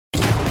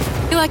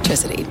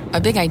Electricity,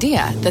 a big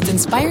idea that's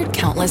inspired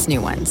countless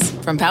new ones.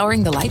 From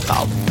powering the light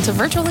bulb to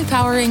virtually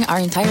powering our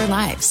entire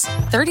lives.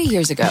 30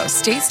 years ago,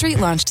 State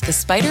Street launched the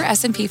SPDR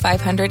S&P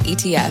 500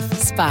 ETF,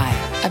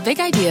 SPY. A big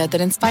idea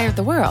that inspired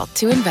the world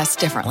to invest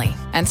differently.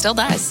 And still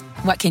does.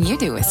 What can you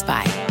do with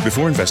SPY?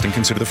 Before investing,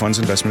 consider the fund's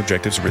investment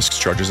objectives, risks,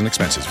 charges, and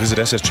expenses. Visit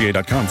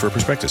ssga.com for a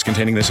prospectus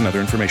containing this and other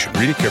information.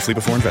 Read it carefully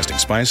before investing.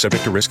 SPY is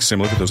subject to risks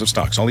similar to those of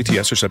stocks. All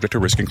ETFs are subject to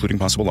risk, including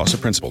possible loss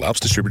of principal. Alps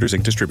Distributors,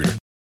 Inc. Distributor.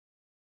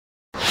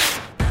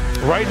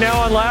 Right now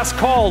on Last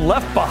Call,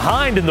 left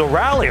behind in the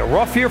rally. A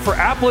rough year for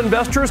Apple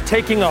investors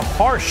taking a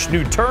harsh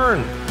new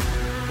turn.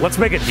 Let's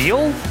make a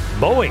deal?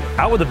 Boeing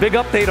out with a big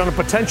update on a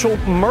potential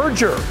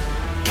merger.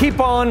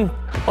 Keep on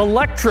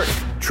electric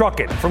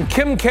trucking. From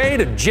Kim K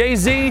to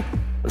Jay-Z,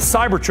 the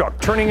Cybertruck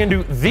turning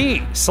into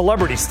the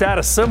celebrity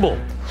status symbol.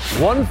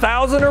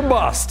 1,000 or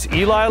bust.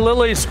 Eli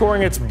Lilly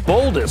scoring its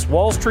boldest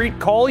Wall Street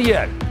call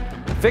yet.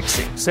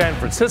 Fixing San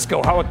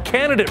Francisco, how a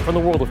candidate from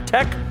the world of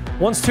tech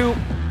wants to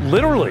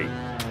literally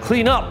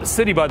clean up the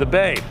city by the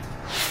bay.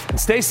 And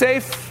stay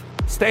safe,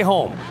 stay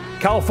home.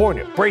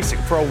 California bracing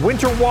for a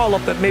winter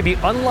wallop that may be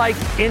unlike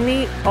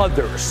any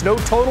other. Snow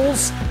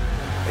totals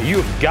that you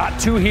have got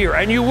to hear,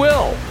 and you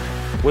will.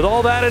 With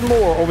all that and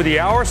more over the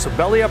hour, so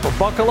belly up or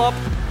buckle up.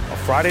 A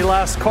Friday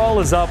Last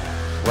Call is up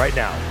right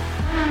now.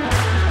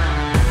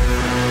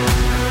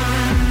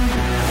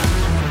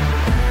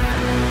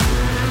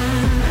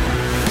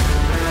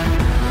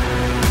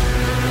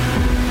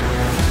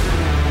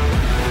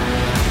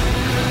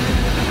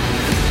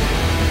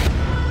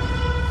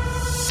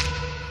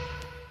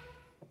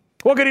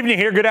 Well, good evening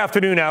here. Good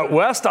afternoon out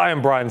west. I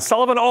am Brian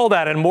Sullivan. All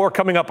that and more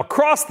coming up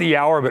across the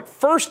hour. But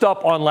first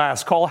up on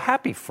Last Call,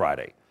 happy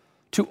Friday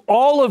to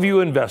all of you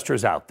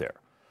investors out there,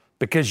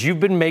 because you've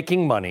been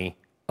making money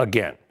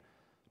again.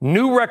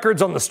 New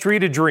records on the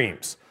Street of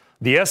Dreams.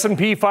 The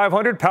S&P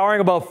 500 powering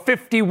above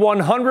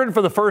 5,100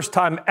 for the first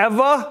time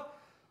ever.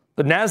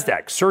 The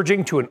NASDAQ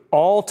surging to an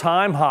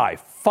all-time high,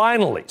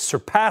 finally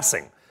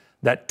surpassing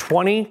that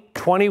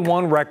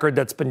 2021 record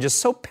that's been just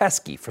so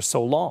pesky for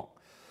so long.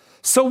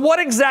 So what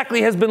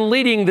exactly has been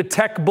leading the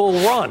tech bull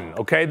run?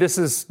 Okay, this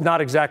is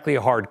not exactly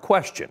a hard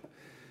question.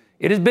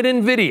 It has been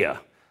NVIDIA,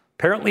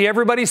 apparently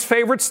everybody's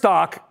favorite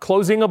stock,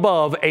 closing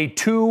above a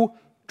 $2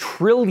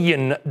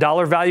 trillion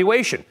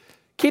valuation.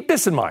 Keep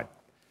this in mind.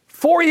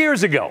 4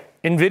 years ago,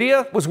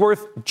 NVIDIA was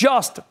worth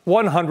just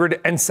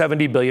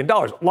 $170 billion.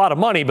 A lot of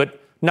money, but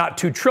not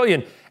 $2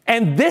 trillion.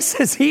 And this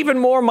is even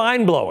more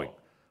mind-blowing.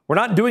 We're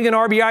not doing an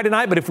RBI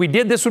tonight, but if we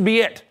did, this would be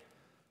it.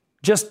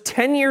 Just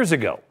 10 years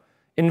ago,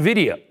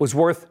 NVIDIA was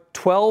worth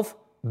 $12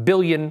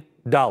 billion.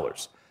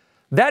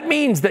 That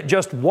means that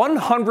just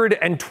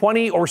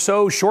 120 or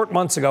so short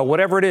months ago,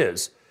 whatever it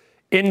is,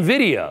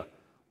 NVIDIA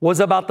was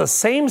about the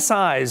same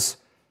size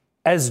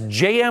as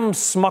J.M.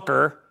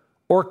 Smucker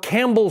or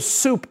Campbell's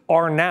Soup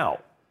are now.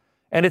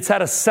 And it's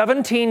had a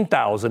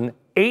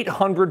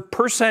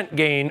 17,800%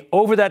 gain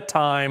over that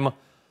time.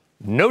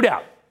 No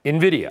doubt,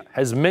 NVIDIA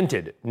has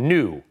minted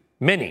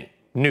many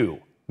new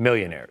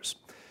millionaires.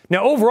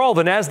 Now, overall,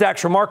 the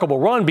NASDAQ's remarkable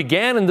run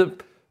began in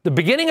the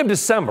beginning of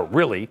December,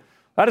 really.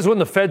 That is when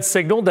the Fed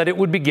signaled that it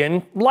would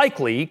begin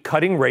likely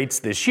cutting rates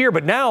this year.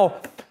 But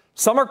now,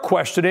 some are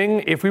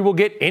questioning if we will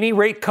get any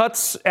rate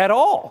cuts at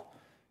all.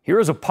 Here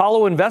is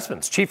Apollo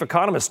Investments chief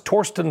economist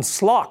Torsten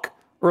Slok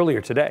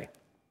earlier today.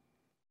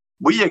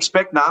 We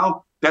expect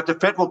now that the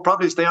Fed will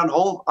probably stay on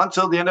hold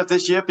until the end of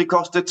this year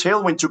because the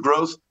tailwind to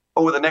growth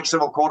over the next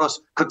several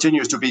quarters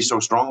continues to be so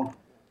strong.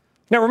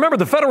 Now, remember,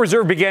 the Federal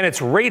Reserve began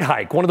its rate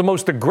hike, one of the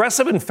most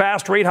aggressive and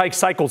fast rate hike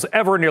cycles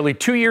ever, nearly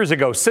 2 years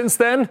ago. Since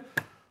then,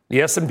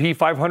 the S&P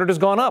 500 has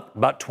gone up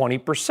about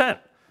 20%.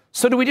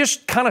 So do we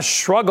just kind of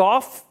shrug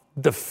off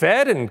the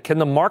Fed, and can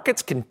the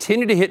markets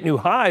continue to hit new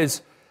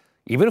highs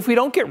even if we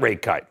don't get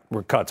rate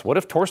cuts? What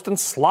if Torsten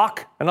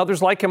Slok and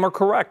others like him are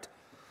correct?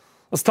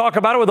 Let's talk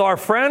about it with our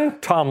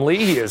friend, Tom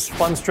Lee. He is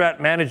Fundstrat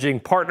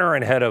Managing Partner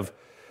and Head of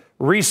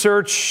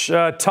Research.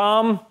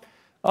 Tom,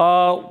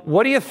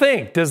 what do you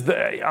think?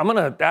 I'm going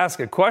to ask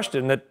a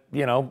question that,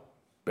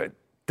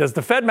 does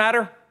the Fed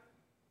matter?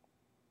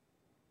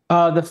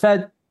 The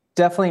Fed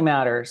definitely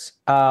matters.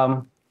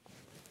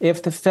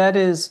 If the Fed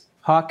is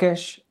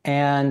hawkish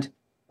and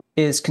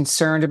is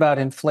concerned about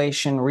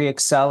inflation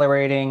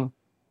reaccelerating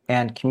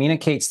and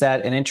communicates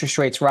that and interest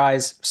rates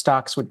rise,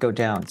 stocks would go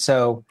down.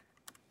 So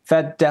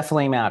Fed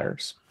definitely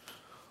matters.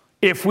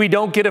 If we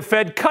don't get a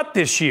Fed cut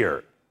this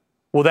year,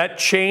 will that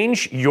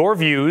change your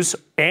views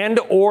and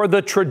or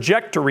the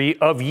trajectory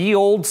of ye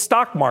olde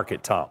stock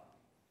market, Tom?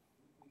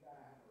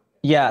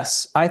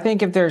 Yes. I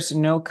think if there's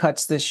no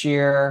cuts this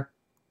year,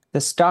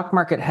 the stock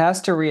market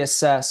has to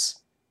reassess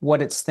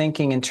what it's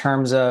thinking in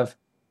terms of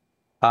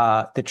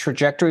the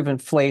trajectory of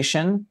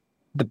inflation,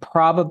 the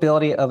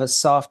probability of a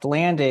soft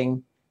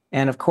landing,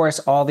 and of course,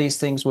 all these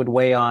things would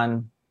weigh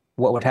on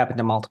what would happen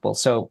to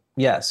multiples. So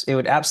yes, it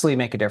would absolutely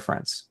make a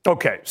difference.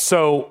 Okay,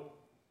 so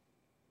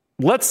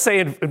let's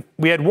say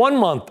we had 1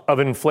 month of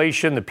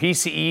inflation, the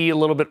PCE a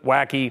little bit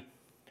wacky.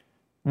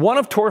 One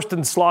of Torsten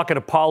Slok at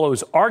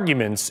Apollo's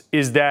arguments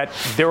is that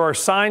there are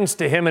signs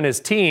to him and his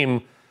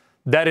team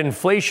that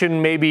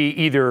inflation may be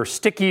either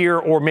stickier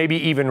or maybe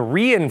even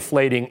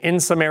reinflating in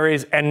some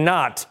areas and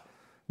not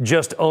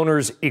just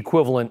owner's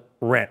equivalent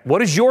rent.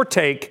 What is your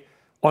take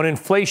on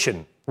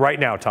inflation right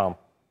now, Tom?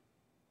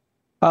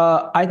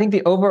 I think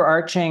the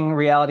overarching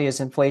reality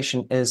is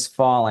inflation is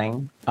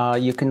falling.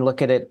 You can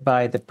look at it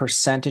by the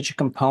percentage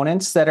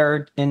components that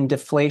are in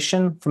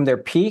deflation from their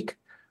peak,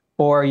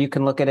 or you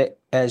can look at it,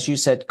 as you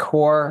said,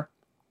 core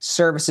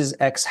services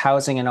ex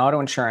housing and auto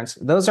insurance.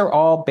 Those are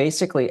all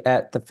basically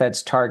at the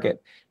Fed's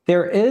target.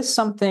 There is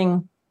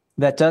something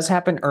that does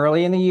happen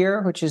early in the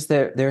year, which is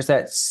that there's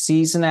that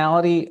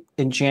seasonality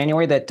in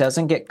January that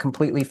doesn't get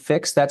completely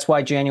fixed. That's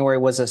why January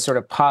was a sort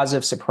of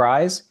positive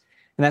surprise.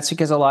 And that's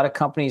because a lot of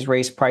companies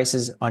raise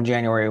prices in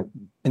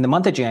the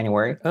month of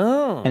January,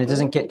 and it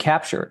doesn't get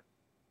captured.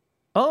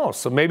 Oh,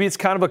 so maybe it's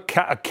kind of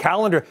a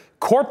calendar.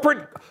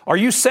 Corporate, are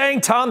you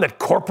saying, Tom, that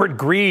corporate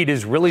greed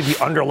is really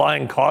the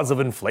underlying cause of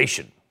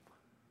inflation?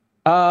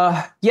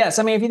 Yes.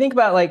 I mean, if you think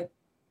about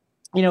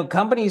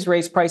companies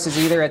raise prices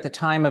either at the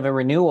time of a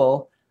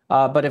renewal,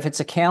 but if it's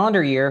a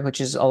calendar year,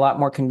 which is a lot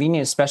more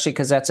convenient, especially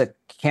because that's a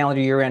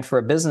calendar year end for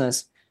a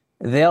business,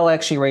 they'll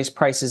actually raise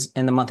prices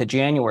in the month of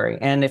January.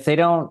 And if they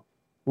don't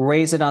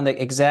raise it on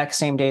the exact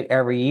same date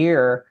every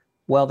year,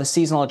 well, the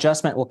seasonal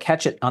adjustment will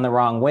catch it on the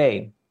wrong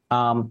way.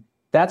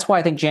 That's why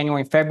I think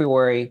January and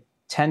February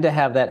tend to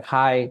have that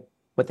high,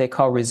 what they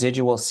call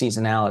residual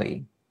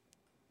seasonality.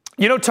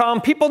 You know, Tom,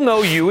 people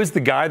know you as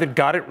the guy that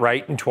got it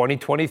right in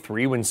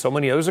 2023 when so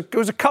many others, there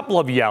was a couple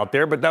of you out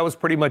there, but that was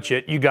pretty much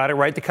it. You got it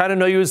right. They kind of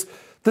know you as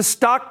the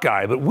stock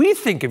guy. But we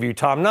think of you,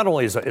 Tom, not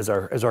only as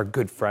our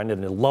good friend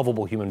and a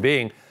lovable human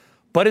being,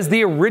 but as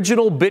the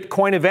original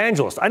Bitcoin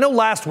evangelist. I know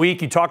last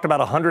week you talked about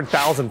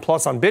 100,000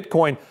 plus on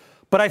Bitcoin,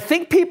 but I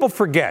think people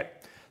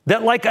forget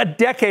that like a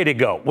decade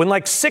ago, when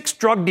like 6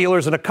 drug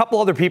dealers and a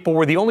couple other people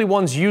were the only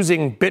ones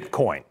using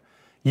Bitcoin,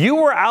 you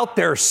were out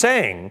there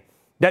saying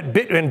that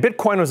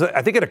Bitcoin was,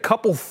 I think, at a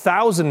couple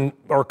thousand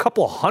or a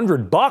couple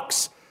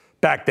 $100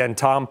 back then,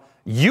 Tom.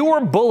 You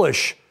were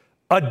bullish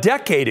a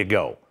decade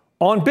ago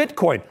on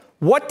Bitcoin.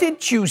 What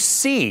did you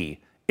see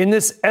in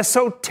this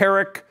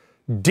esoteric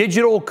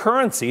digital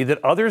currency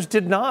that others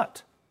did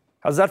not?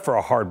 How's that for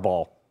a hard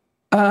ball?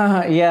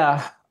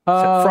 Yeah.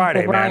 It's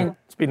Friday, Brian, man.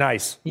 Let's be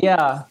nice.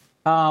 Yeah.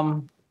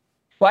 Well,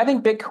 I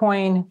think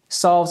Bitcoin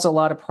solves a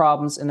lot of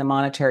problems in the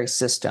monetary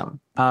system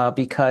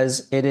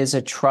because it is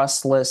a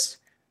trustless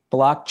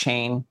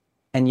blockchain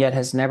and yet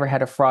has never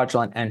had a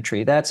fraudulent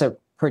entry. That's a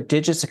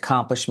prodigious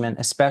accomplishment,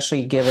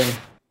 especially given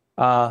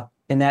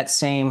in that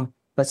same,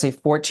 let's say,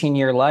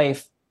 14-year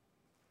life,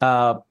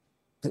 a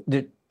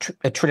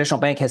traditional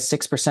bank has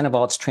 6% of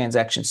all its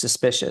transactions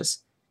suspicious.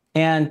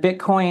 And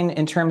Bitcoin,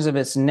 in terms of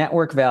its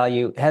network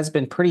value, has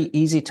been pretty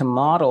easy to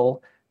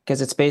model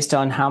because it's based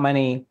on how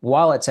many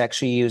wallets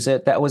actually use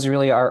it. That was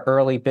really our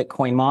early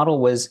Bitcoin model,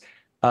 was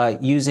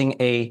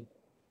using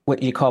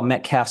what you call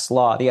Metcalfe's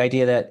law, the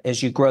idea that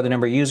as you grow the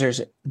number of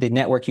users, the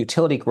network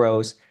utility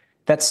grows.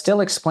 That still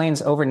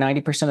explains over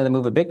 90% of the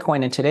move of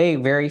Bitcoin. And today,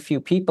 very few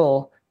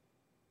people,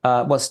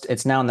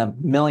 it's now in the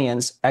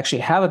millions,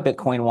 actually have a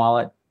Bitcoin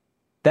wallet.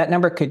 That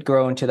number could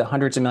grow into the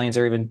hundreds of millions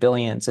or even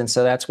billions. And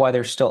so that's why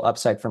there's still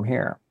upside from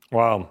here.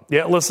 Wow.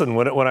 Yeah, listen,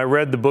 when I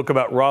read the book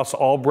about Ross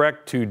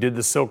Ulbricht, who did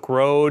the Silk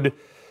Road,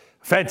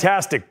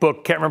 fantastic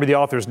book. Can't remember the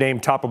author's name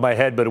top of my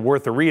head, but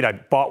worth a read. I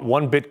bought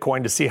 1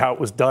 Bitcoin to see how it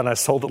was done. I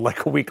sold it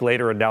like a week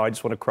later, and now I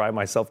just want to cry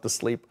myself to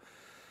sleep.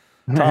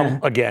 Tom,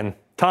 again.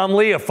 Tom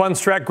Lee, a fun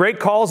strat. Great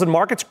calls in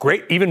markets.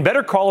 Great, even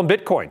better call in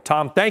Bitcoin.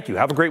 Tom, thank you.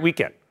 Have a great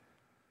weekend.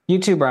 You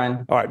too,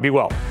 Brian. All right, be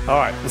well. All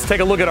right, let's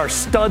take a look at our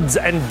studs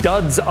and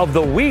duds of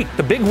the week.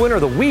 The big winner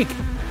of the week,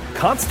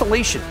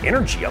 Constellation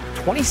Energy, up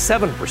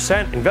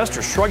 27%.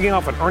 Investors shrugging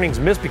off an earnings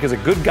miss because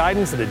of good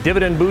guidance and a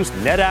dividend boost.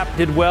 NetApp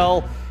did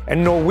well.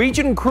 And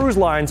Norwegian Cruise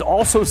Lines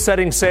also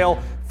setting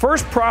sail.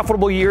 First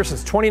profitable year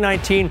since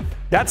 2019.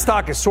 That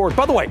stock has soared.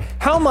 By the way,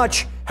 how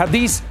much have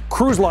these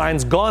cruise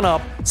lines gone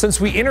up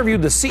since we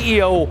interviewed the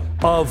CEO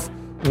of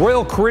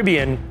Royal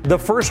Caribbean the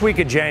first week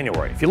of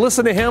January? If you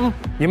listen to him,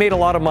 you made a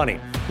lot of money.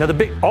 Now,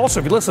 also,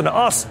 if you listen to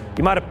us,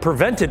 you might have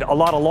prevented a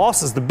lot of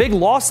losses. The big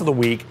loss of the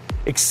week,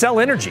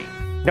 Xcel Energy,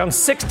 down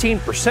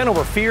 16%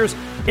 over fears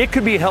it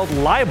could be held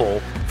liable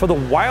for the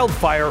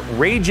wildfire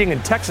raging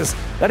in Texas.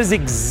 That is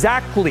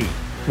exactly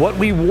what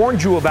we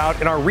warned you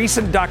about in our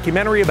recent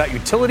documentary about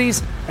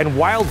utilities and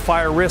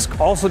wildfire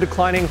risk, also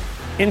declining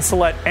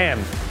Insulet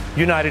and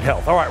United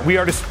Health. All right, we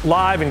are just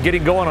live and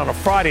getting going on a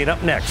Friday, and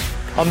up next,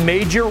 a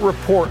major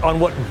report on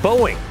what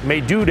Boeing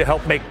may do to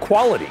help make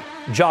quality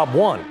job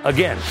one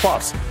again.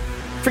 Plus,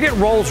 forget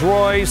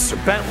Rolls-Royce or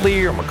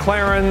Bentley or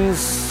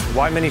McLaren's,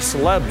 why many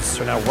celebs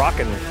are now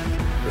rocking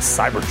the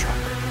Cybertruck.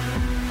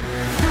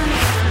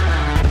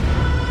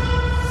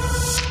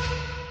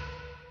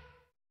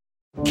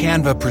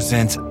 Canva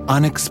presents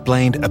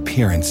Unexplained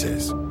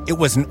Appearances. It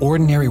was an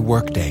ordinary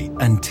workday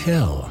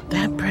until...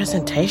 that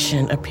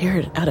presentation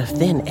appeared out of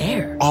thin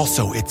air.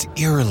 Also, it's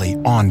eerily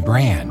on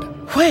brand.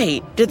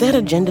 Wait, did that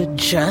agenda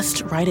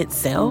just write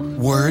itself?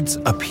 Words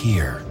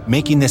appear,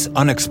 making this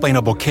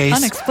unexplainable case...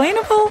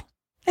 Unexplainable?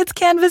 It's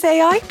Canva's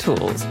AI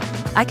tools.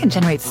 I can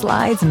generate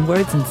slides and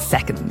words in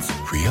seconds.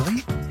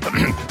 Really?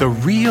 The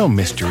real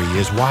mystery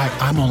is why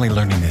I'm only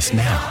learning this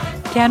now.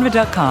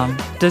 Canva.com,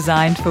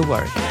 designed for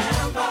work.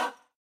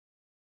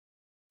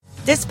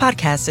 This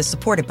podcast is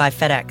supported by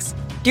FedEx.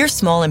 Dear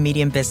small and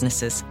medium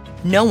businesses,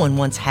 no one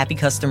wants happy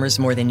customers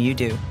more than you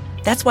do.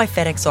 That's why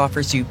FedEx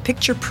offers you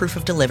picture proof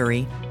of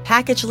delivery,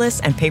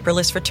 packageless and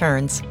paperless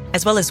returns,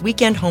 as well as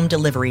weekend home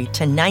delivery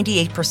to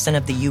 98%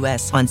 of the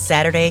U.S. on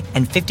Saturday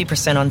and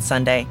 50% on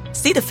Sunday.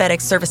 See the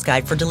FedEx service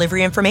guide for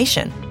delivery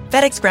information.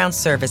 FedEx Ground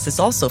service is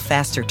also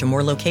faster to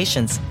more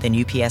locations than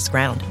UPS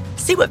Ground.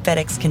 See what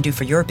FedEx can do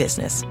for your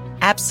business.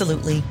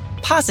 Absolutely,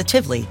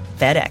 positively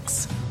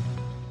FedEx.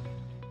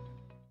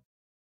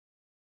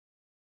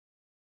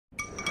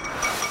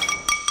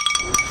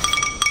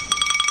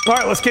 All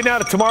right, let's get now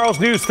to tomorrow's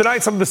news.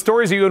 Tonight, some of the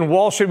stories you and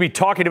Wall should be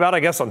talking about, I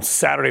guess, on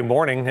Saturday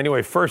morning.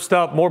 Anyway, first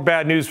up, more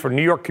bad news for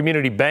New York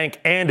Community Bank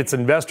and its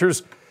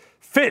investors.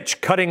 Fitch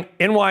cutting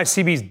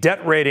NYCB's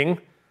debt rating.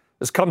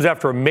 This comes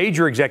after a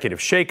major executive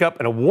shakeup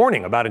and a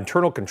warning about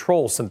internal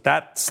controls sent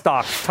that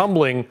stock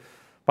tumbling.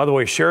 By the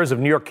way, shares of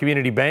New York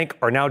Community Bank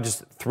are now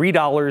just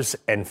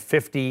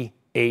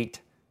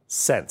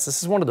 $3.58.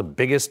 This is one of the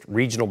biggest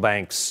regional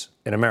banks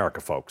in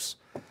America, folks.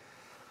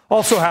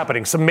 Also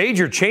happening, some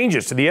major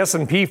changes to the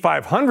S&P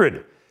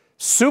 500.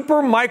 Super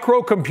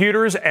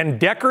microcomputers and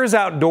Deckers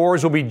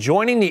Outdoors will be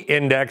joining the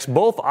index.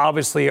 Both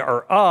obviously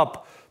are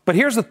up. But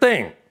here's the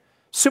thing.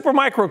 Super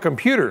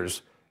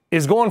microcomputers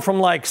is going from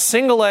like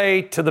single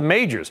A to the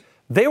majors.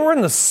 They were in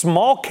the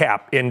small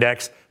cap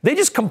index. They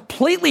just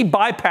completely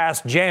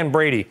bypassed Jan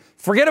Brady.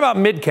 Forget about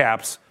mid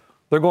caps.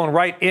 They're going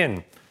right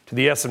in to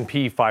the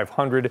S&P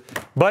 500.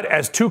 But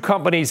as two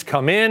companies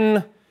come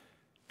in,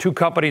 two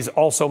companies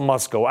also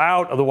must go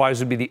out, otherwise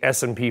it would be the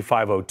S&P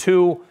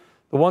 502.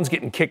 The ones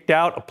getting kicked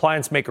out,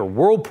 appliance maker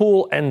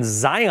Whirlpool and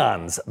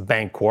Zions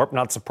Bancorp.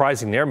 Not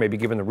surprising there, maybe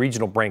given the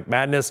regional bank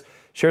madness.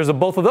 Shares of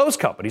both of those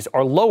companies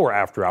are lower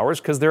after hours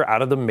because they're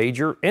out of the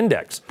major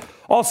index.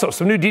 Also,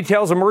 some new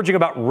details emerging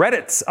about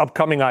Reddit's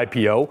upcoming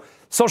IPO.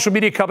 Social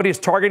media company is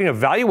targeting a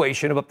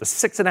valuation of up to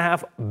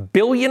 $6.5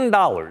 billion and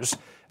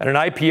an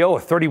IPO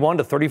of $31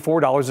 to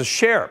 $34 a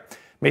share.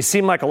 May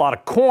seem like a lot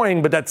of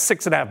coin, but that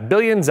 $6.5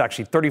 billion is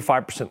actually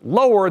 35%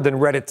 lower than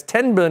Reddit's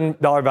 $10 billion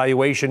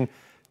valuation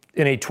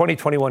in a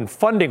 2021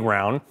 funding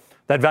round.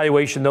 That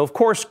valuation, though, of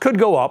course, could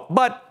go up,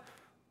 but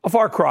a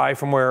far cry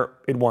from where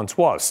it once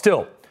was.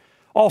 Still,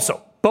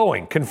 also,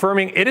 Boeing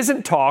confirming it is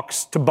in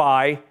talks to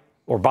buy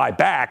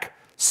back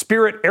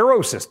Spirit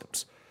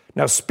AeroSystems.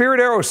 Now, Spirit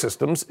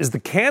AeroSystems is the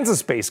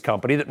Kansas-based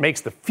company that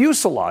makes the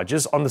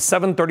fuselages on the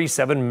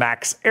 737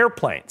 MAX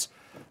airplanes.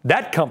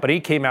 That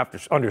company came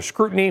under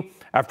scrutiny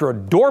after a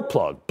door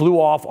plug blew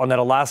off on that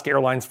Alaska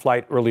Airlines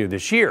flight earlier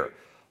this year.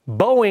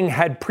 Boeing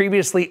had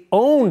previously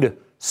owned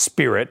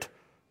Spirit,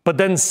 but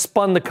then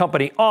spun the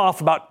company off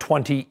about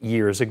 20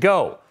 years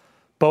ago.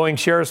 Boeing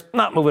shares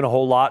not moving a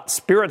whole lot.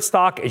 Spirit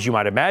stock, as you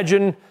might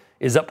imagine,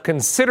 is up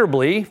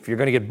considerably. If you're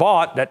going to get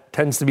bought, that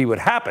tends to be what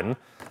happened.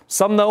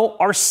 Some, though,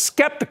 are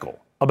skeptical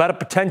about a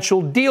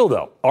potential deal,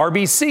 though.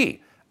 RBC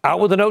out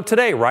with a note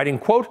today, writing,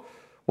 quote,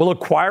 "Will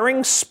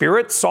acquiring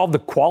Spirit solve the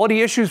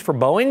quality issues for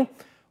Boeing?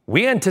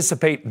 We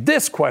anticipate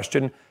this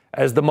question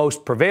as the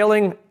most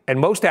prevailing and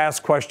most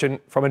asked question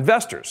from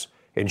investors.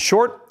 In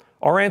short,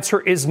 our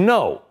answer is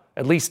no,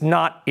 at least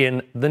not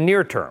in the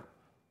near term."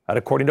 That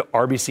according to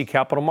RBC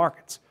Capital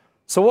Markets.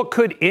 So what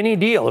could any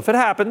deal, if it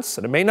happens,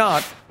 and it may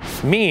not,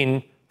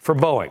 mean for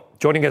Boeing?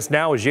 Joining us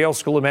now is Yale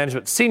School of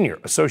Management Senior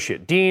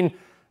Associate Dean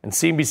and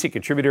CNBC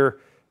contributor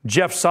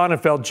Jeff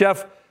Sonnenfeld.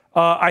 Jeff,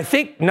 I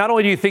think not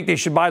only do you think they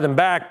should buy them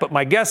back, but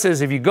my guess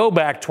is if you go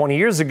back 20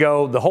 years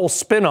ago, the whole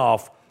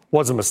spinoff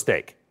was a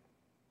mistake.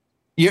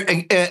 You're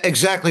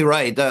exactly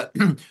right.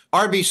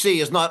 RBC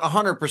is not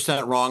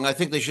 100% wrong. I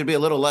think they should be a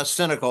little less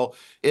cynical.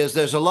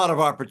 There's a lot of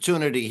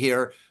opportunity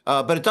here,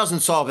 but it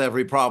doesn't solve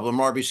every problem.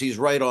 RBC is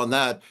right on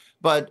that.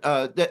 But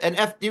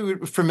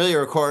you're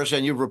familiar, of course,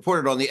 and you've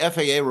reported on the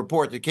FAA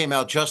report that came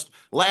out just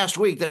last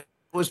week that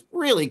was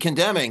really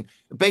condemning,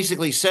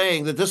 basically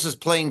saying that this is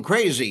plain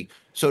crazy,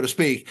 so to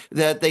speak,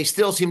 that they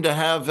still seem to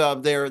have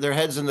their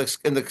heads in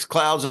the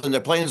clouds and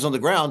their planes on the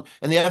ground,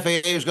 and the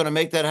FAA is going to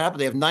make that happen.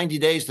 They have 90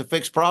 days to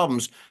fix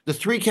problems. The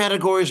three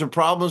categories of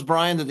problems,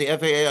 Brian, that the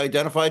FAA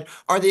identified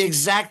are the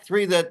exact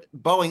three that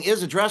Boeing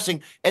is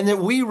addressing and that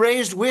we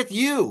raised with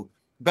you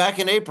back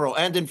in April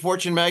and in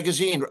Fortune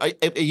magazine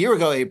a year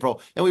ago,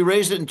 April, and we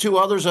raised it in two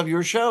others of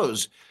your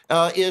shows,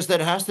 is that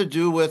it has to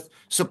do with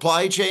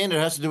supply chain, it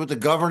has to do with the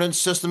governance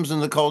systems and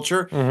the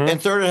culture,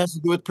 and third, it has to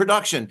do with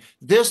production.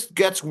 This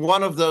gets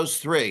one of those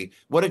three.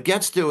 What it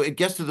gets to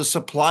the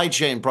supply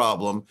chain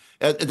problem.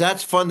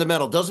 That's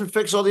fundamental. Doesn't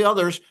fix all the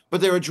others,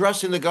 but they're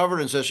addressing the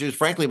governance issues,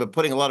 frankly, but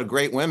putting a lot of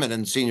great women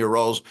in senior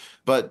roles.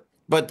 But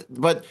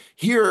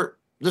here,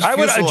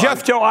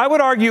 Jeff, Joe, I would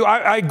argue,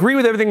 I agree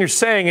with everything you're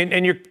saying,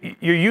 and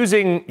you're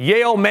using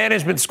Yale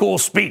Management School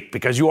speak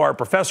because you are a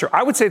professor.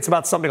 I would say it's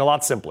about something a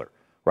lot simpler,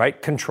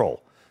 right?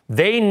 Control.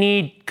 They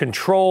need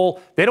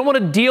control. They don't want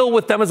to deal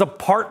with them as a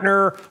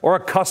partner or a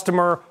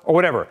customer or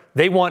whatever.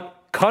 They want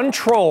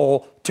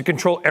control to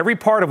control every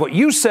part of what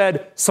you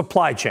said,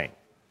 supply chain.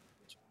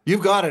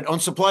 You've got it. On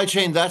supply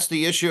chain, that's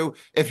the issue.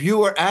 If you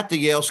were at the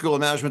Yale School of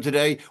Management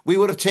today, we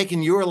would have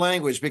taken your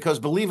language because,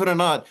 believe it or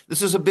not,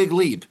 this is a big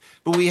leap.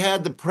 But we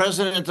had the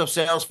president of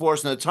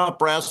Salesforce and the top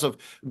brass of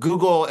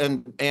Google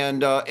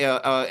and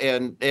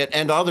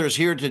others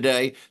here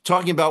today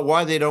talking about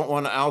why they don't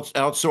want to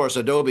outsource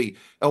Adobe,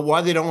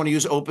 why they don't want to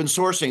use open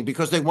sourcing,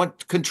 because they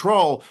want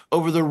control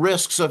over the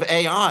risks of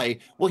AI.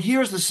 Well,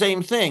 here's the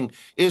same thing: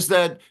 is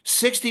that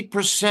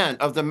 60%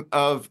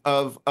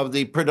 of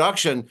the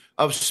production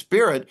of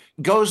Spirit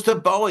goes to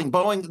Boeing.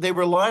 Boeing, they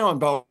rely on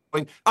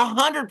Boeing.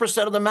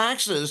 100% of the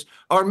Maxes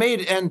are made,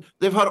 and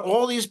they've had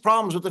all these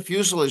problems with the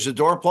fuselage, the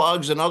door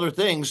plugs, and other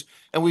things.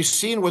 And we've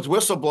seen with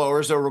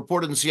whistleblowers that were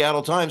reported in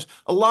Seattle Times,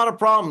 a lot of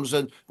problems,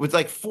 and with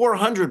like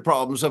 400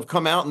 problems have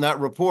come out in that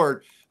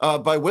report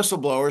by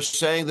whistleblowers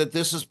saying that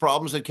this is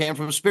problems that came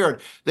from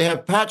Spirit. They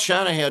have Pat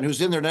Shanahan, who's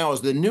in there now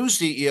as the new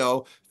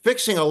CEO,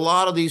 fixing a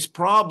lot of these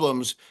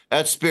problems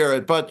at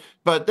Spirit. But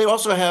they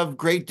also have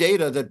great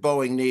data that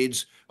Boeing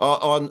needs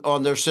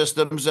on their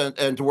systems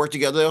and to work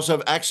together. They also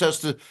have access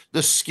to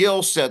the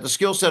skill set. The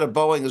skill set of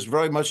Boeing is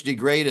very much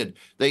degraded.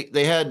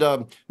 They had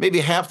maybe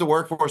half the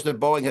workforce that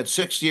Boeing had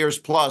 6 years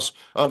plus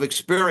of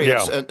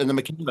experience in the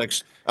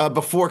mechanics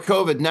before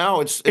COVID.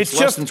 Now it's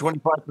less than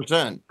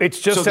 25%. It's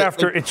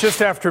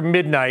just after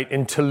midnight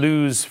in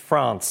Toulouse,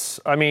 France.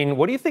 I mean,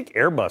 what do you think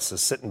Airbus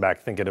is sitting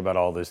back thinking about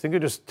all this? Think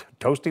they're just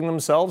toasting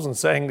themselves and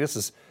saying this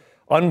is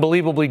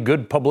unbelievably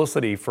good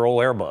publicity for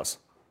old Airbus?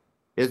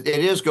 It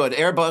is good.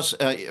 Airbus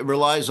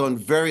relies on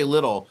very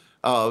little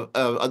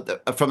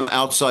from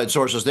outside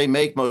sources. They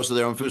make most of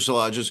their own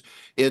fuselages.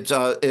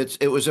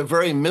 It was a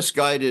very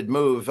misguided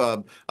move.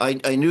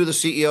 I knew the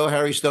CEO,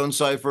 Harry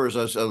Stonecipher,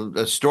 is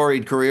a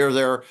storied career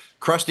there.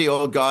 Crusty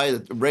old guy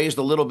that raised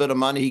a little bit of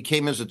money. He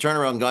came as a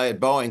turnaround guy at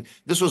Boeing.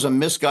 This was a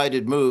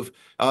misguided move.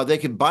 They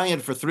could buy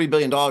it for $3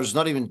 billion. It's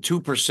not even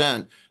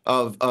 2%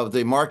 of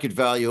the market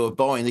value of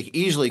Boeing. They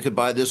easily could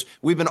buy this.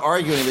 We've been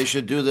arguing they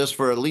should do this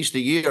for at least a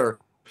year.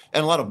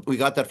 And we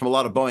got that from a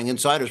lot of Boeing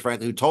insiders,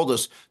 frankly, who told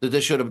us that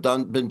this should have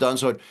been done.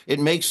 So it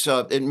makes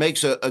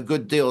a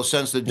good deal of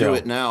sense to do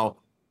it now.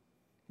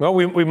 Well,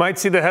 we might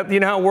see you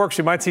know how it works.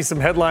 You might see some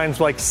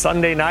headlines like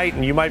Sunday night,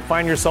 and you might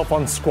find yourself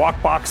on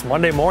Squawk Box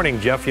Monday morning,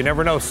 Jeff. You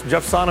never know.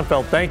 Jeff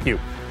Sonnenfeld, thank you.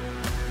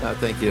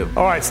 Thank you.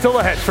 All right, still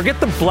ahead.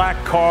 Forget the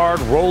black card,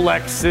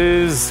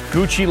 Rolexes,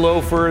 Gucci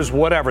loafers,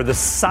 whatever. The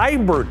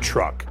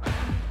Cybertruck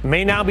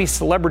may now be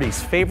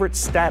celebrities' favorite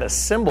status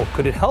symbol.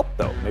 Could it help,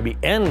 though? Maybe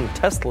end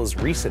Tesla's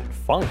recent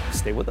funk?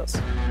 Stay with us.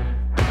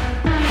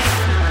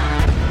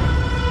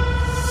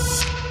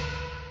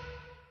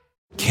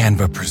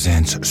 Canva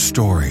presents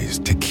stories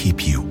to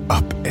keep you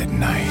up at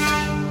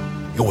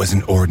night. It was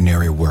an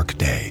ordinary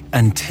workday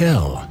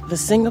until... The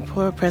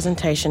Singapore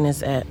presentation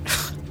is at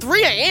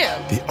 3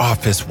 a.m. The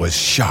office was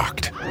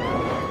shocked.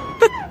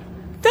 But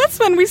that's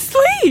when we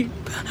sleep.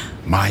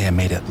 Maya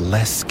made it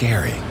less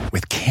scary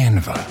with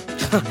Canva.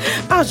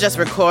 I'll just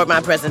record my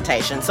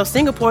presentation so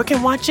Singapore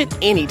can watch it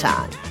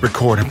anytime.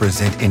 Record and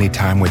present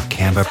anytime with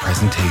Canva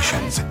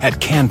presentations at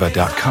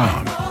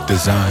canva.com.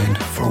 Designed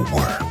for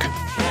work.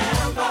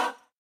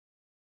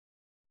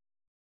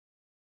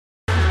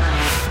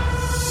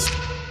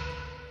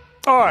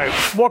 All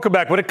right, welcome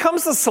back. When it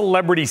comes to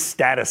celebrity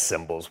status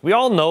symbols, we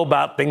all know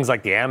about things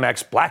like the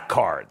Amex Black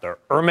Card, the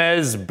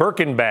Hermes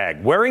Birkin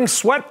bag, wearing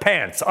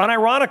sweatpants,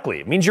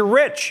 unironically. It means you're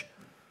rich.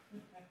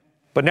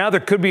 But now there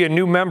could be a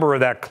new member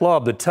of that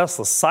club, the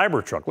Tesla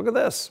Cybertruck. Look at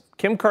this.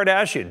 Kim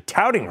Kardashian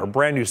touting her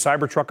brand new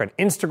Cybertruck on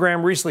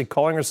Instagram recently,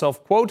 calling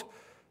herself, quote,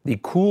 the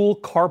cool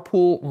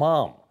carpool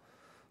mom.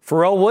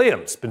 Pharrell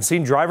Williams been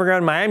seen driving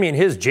around Miami in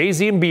his.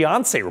 Jay-Z and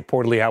Beyonce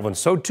reportedly have one.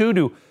 So too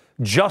do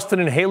Justin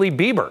and Hailey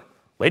Bieber.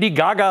 Lady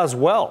Gaga as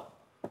well.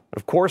 But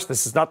of course,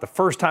 this is not the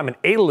first time an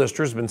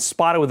A-lister has been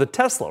spotted with a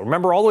Tesla.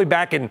 Remember all the way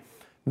back in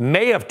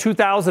May of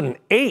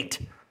 2008,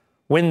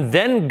 when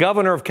then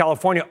governor of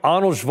California,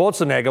 Arnold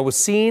Schwarzenegger, was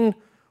seen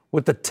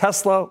with the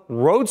Tesla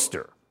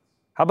Roadster.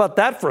 How about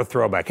that for a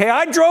throwback? Hey,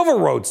 I drove a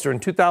Roadster in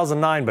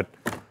 2009, but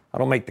I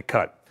don't make the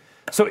cut.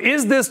 So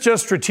is this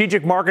just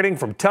strategic marketing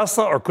from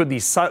Tesla, or could the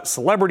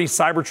celebrity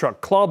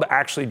Cybertruck club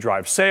actually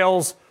drive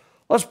sales?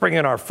 Let's bring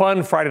in our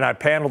fun Friday night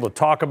panel to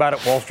talk about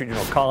it. Wall Street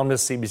Journal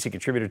columnist, CBC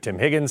contributor Tim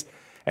Higgins,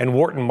 and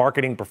Wharton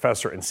marketing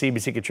professor and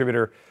CBC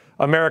contributor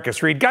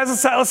Americus Reed. Guys,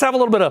 let's have a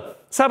little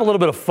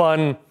bit of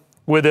fun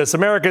with this.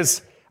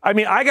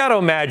 I got to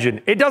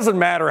imagine, it doesn't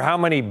matter how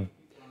many,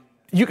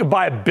 you could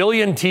buy 1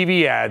 billion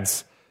TV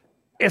ads.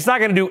 It's not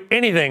going to do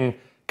anything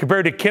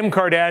compared to Kim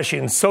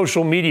Kardashian's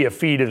social media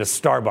feed at a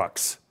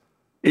Starbucks.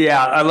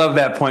 Yeah, I love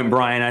that point,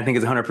 Brian. I think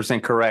it's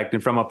 100% correct.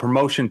 And from a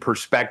promotion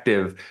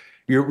perspective,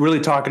 you're really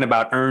talking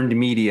about earned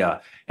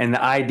media and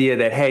the idea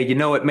that, hey,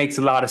 it makes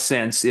a lot of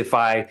sense if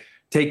I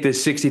take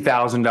this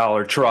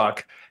 $60,000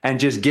 truck and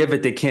just give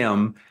it to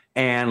Kim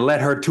and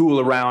let her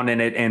tool around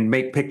in it and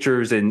make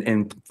pictures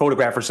and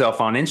photograph herself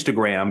on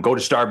Instagram, go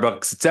to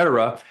Starbucks,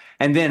 etc.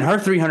 And then her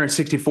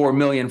 364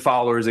 million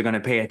followers are going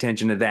to pay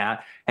attention to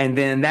that. And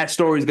then that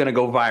story is going to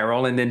go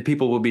viral. And then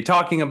people will be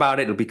talking about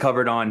it. It'll be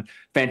covered on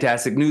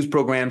fantastic news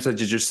programs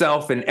such as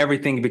yourself, and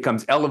everything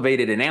becomes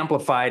elevated and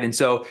amplified. And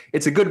so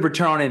it's a good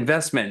return on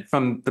investment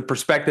from the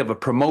perspective of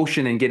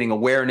promotion and getting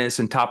awareness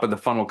and top of the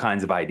funnel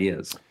kinds of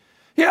ideas.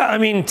 Yeah, I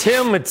mean,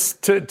 Tim, it's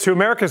to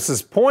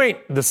Americus' point,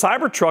 the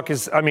Cybertruck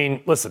is, I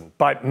mean, listen,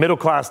 by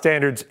middle-class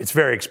standards, it's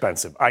very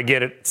expensive. I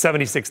get it,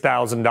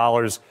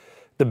 $76,000.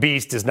 The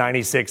Beast is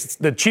 $96,000.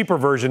 The cheaper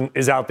version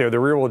is out there, the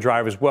rear-wheel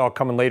drive as well,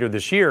 coming later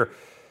this year.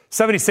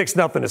 $76,000,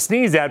 nothing to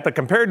sneeze at, but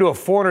compared to a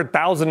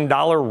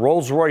 $400,000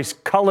 Rolls-Royce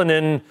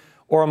Cullinan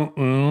or a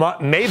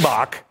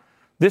Maybach,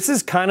 this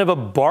is kind of a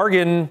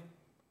bargain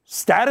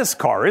status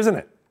car, isn't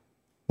it?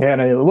 Yeah,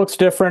 and it looks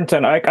different,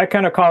 and I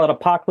kind of call it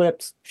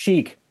apocalypse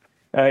chic.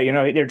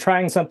 They're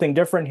trying something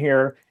different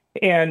here.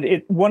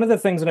 And one of the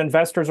things that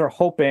investors are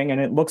hoping, and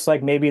it looks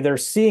like maybe they're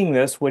seeing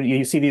this when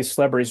you see these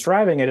celebrities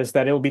driving it, is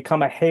that it will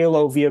become a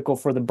halo vehicle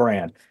for the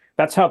brand.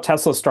 That's how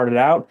Tesla started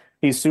out.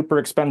 These super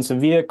expensive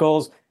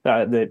vehicles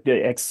that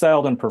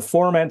excelled in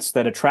performance,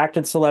 that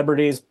attracted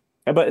celebrities.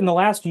 But in the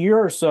last year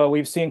or so,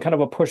 we've seen kind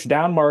of a push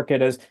down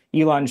market as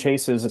Elon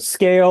chases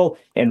scale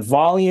and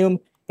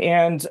volume.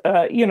 And,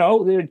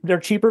 they're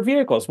cheaper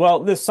vehicles. Well,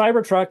 this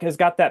Cybertruck has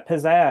got that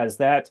pizzazz,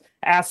 that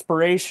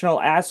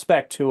aspirational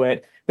aspect to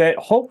it that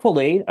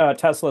hopefully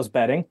Tesla's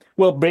betting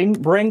will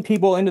bring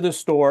people into the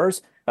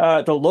stores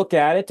to look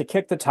at it, to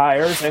kick the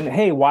tires. And,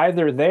 hey, while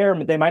they're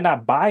there, they might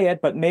not buy it,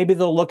 but maybe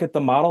they'll look at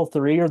the Model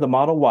 3 or the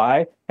Model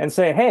Y and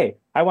say, hey,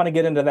 I want to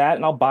get into that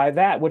and I'll buy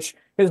that, which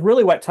is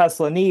really what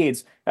Tesla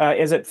needs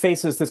as it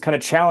faces this kind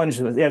of challenge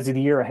as the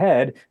year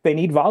ahead. They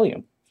need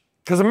volume.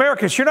 Because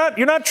Americus, you're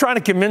not trying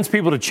to convince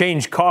people to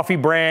change coffee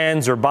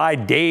brands or buy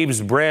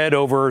Dave's bread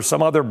over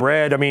some other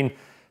bread. I mean,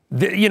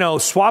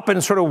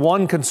 swapping sort of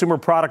one consumer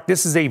product.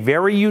 This is a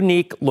very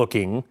unique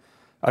looking.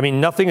 I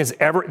mean, nothing has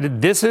ever.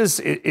 It is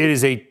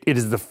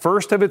the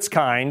first of its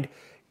kind.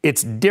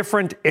 It's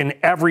different in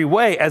every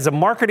way. As a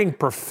marketing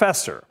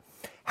professor,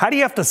 how do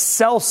you have to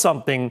sell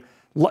something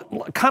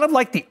kind of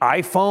like the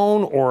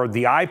iPhone or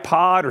the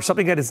iPod or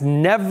something that has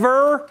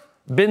never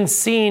been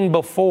seen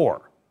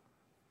before?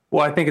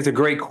 Well, I think it's a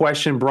great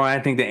question, Brian.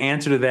 I think the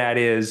answer to that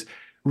is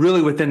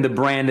really within the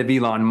brand of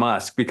Elon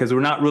Musk, because we're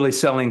not really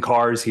selling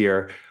cars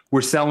here.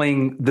 We're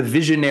selling the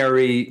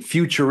visionary,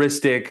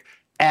 futuristic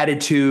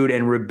attitude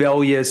and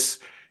rebellious,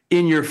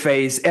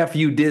 in-your-face, F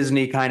you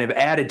Disney kind of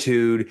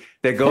attitude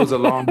that goes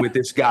along with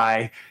this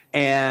guy.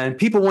 And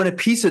people want a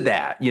piece of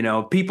that.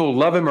 People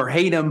love him or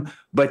hate him,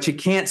 but you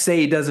can't say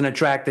he doesn't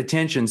attract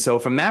attention. So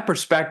from that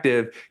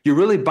perspective, you're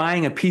really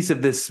buying a piece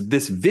of this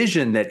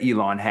vision that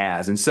Elon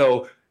has. And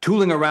so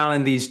tooling around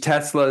in these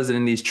Teslas and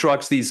in these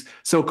trucks, these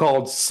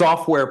so-called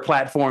software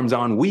platforms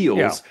on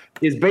wheels,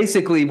 is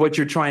basically what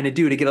you're trying to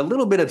do to get a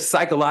little bit of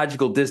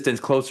psychological distance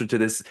closer to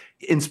this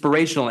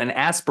inspirational and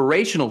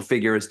aspirational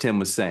figure, as Tim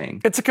was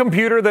saying. It's a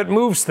computer that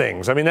moves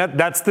things. I mean,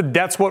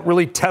 that's what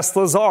really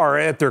Teslas are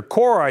at their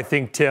core, I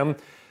think, Tim.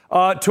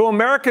 To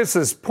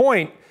Americus'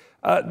 point,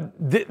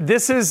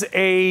 this is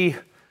a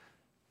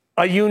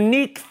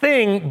unique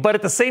thing, but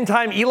at the same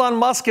time, Elon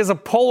Musk is a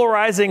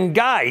polarizing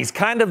guy. He's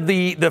kind of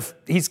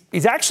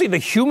he's actually the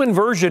human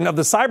version of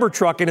the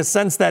Cybertruck in a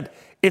sense that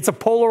it's a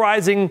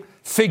polarizing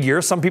figure.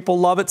 Some people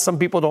love it, some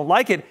people don't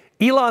like it.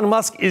 Elon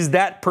Musk is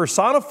that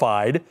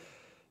personified.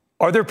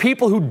 Are there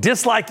people who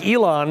dislike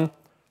Elon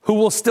who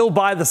will still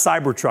buy the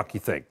Cybertruck, you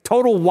think?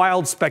 Total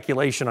wild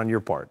speculation on your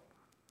part.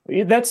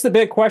 That's the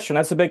big question.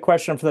 That's the big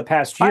question for the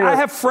past year. I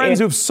have friends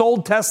who've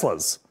sold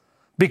Teslas.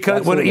 Because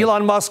Absolutely. When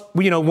Elon Musk,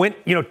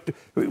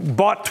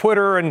 bought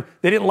Twitter and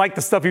they didn't like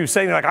the stuff he was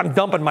saying, they're like, I'm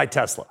dumping my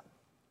Tesla.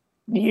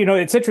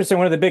 It's interesting.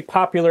 One of the big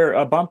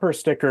popular bumper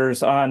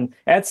stickers on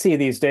Etsy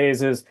these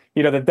days is,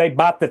 that they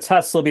bought the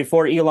Tesla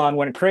before Elon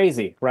went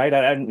crazy, right?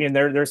 And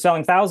they're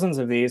selling thousands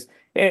of these.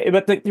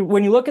 But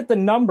when you look at the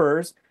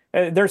numbers,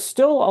 there's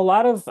still a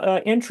lot of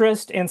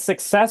interest and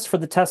success for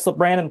the Tesla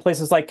brand in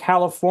places like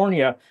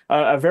California,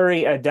 a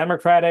very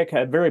democratic,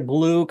 a very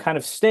blue kind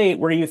of state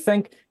where you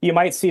think you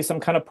might see some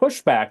kind of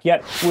pushback.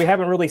 Yet we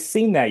haven't really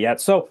seen that yet.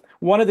 So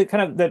one of the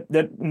kind of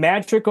the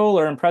magical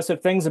or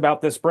impressive things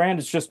about this brand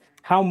is just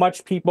how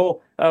much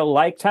people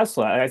like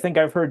Tesla. I think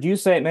I've heard you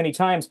say it many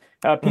times.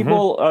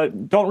 People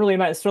don't really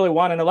necessarily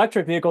want an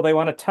electric vehicle. They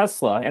want a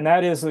Tesla. And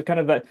that is kind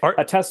of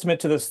a testament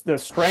to the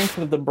strength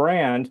of the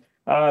brand.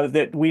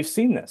 That we've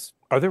seen this.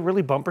 Are there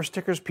really bumper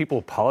stickers, people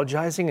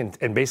apologizing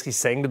and basically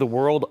saying to the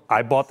world,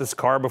 I bought this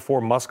car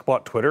before Musk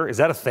bought Twitter? Is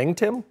that a thing,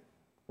 Tim?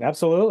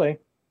 Absolutely.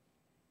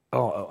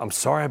 Oh, I'm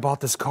sorry I bought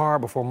this car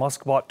before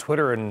Musk bought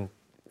Twitter and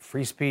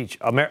free speech.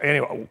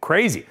 Anyway,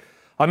 crazy.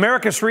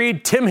 Americus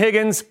Reed, Tim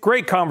Higgins,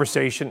 great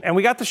conversation. And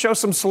we got to show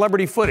some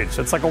celebrity footage.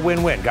 So it's like a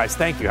win-win. Guys,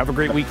 thank you. Have a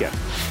great weekend.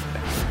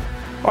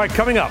 All right,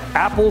 coming up,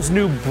 Apple's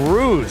new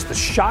bruise, the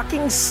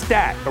shocking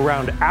stat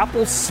around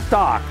Apple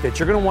stock that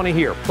you're going to want to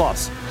hear.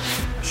 Plus,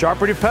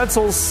 sharpen your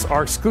pencils.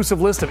 Our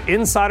exclusive list of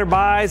insider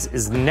buys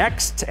is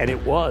next, and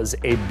it was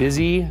a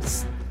busy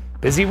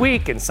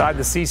week inside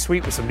the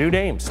C-suite with some new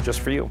names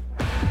just for you.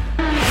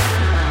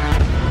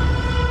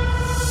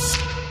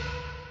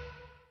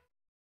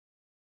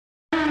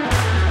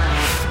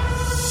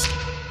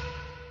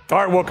 All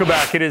right, welcome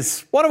back. It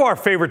is one of our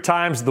favorite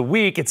times of the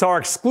week. It's our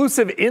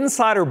exclusive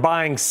insider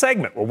buying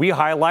segment where we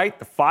highlight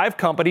the 5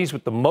 companies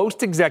with the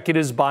most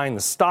executives buying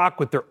the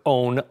stock with their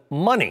own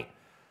money.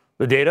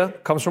 The data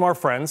comes from our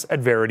friends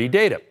at Verity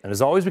Data. And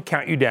as always, we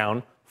count you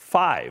down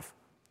 5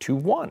 to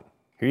 1.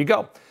 Here you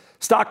go.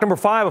 Stock number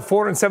 5, a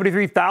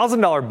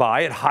 $473,000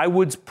 buy at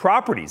Highwoods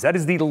Properties. That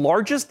is the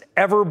largest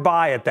ever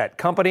buy at that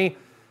company.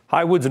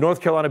 Highwoods, a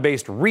North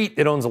Carolina-based REIT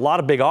that owns a lot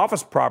of big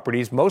office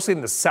properties, mostly in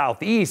the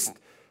Southeast.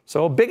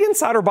 So a big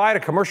insider buy at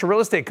a commercial real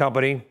estate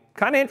company,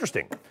 kind of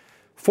interesting.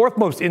 4th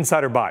most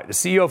insider buy, the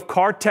CEO of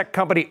car tech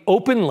company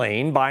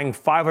OpenLane buying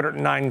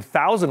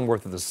 $509,000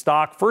 worth of the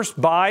stock. First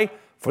buy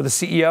for the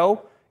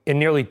CEO in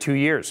nearly 2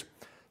 years.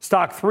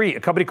 Stock 3, a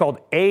company called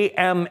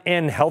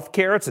AMN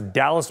Healthcare. It's a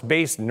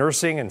Dallas-based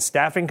nursing and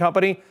staffing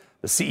company.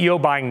 The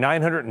CEO buying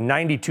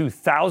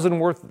 $992,000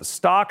 worth of the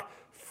stock.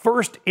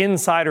 First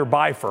insider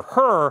buy for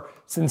her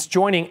since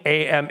joining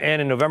AMN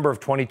in November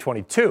of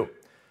 2022.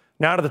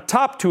 Now to the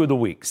top 2 of the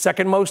week.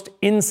 Second most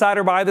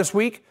insider buy this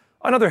week,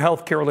 another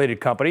healthcare-related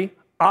company,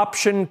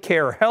 Option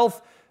Care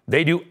Health.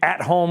 They do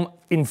at-home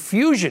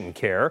infusion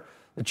care.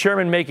 The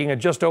chairman making a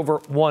just over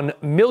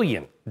 $1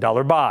 million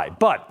buy.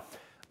 But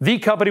the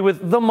company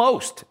with the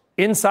most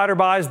insider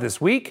buys this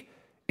week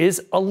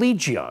is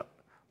Allegion.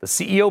 The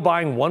CEO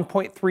buying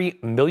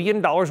 $1.3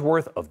 million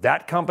worth of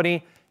that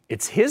company.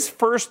 It's his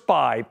first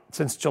buy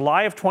since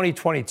July of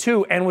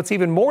 2022. And what's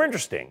even more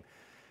interesting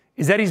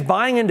is that he's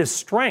buying into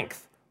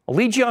strength.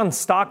 Allegion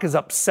stock is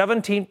up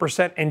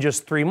 17% in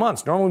just 3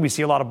 months. Normally we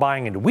see a lot of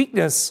buying into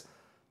weakness,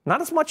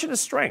 not as much into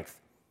strength.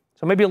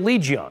 So maybe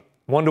Allegion,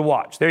 one to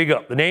watch. There you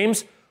go. The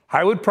names,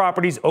 Highwood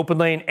Properties,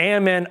 OpenLane,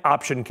 AMN,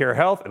 Option Care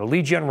Health, and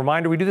Allegion.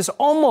 Reminder, we do this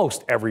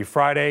almost every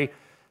Friday,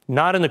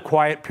 not in the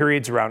quiet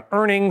periods around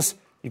earnings.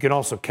 You can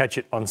also catch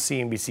it on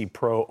CNBC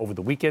Pro over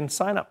the weekend.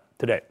 Sign up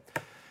today.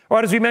 All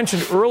right, as we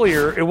mentioned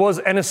earlier, it was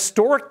an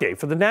historic day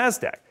for the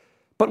NASDAQ.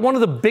 But one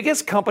of the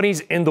biggest companies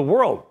in the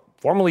world,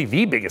 formerly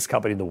the biggest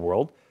company in the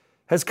world,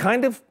 has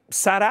kind of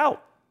sat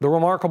out the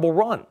remarkable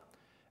run.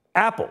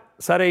 Apple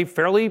has had a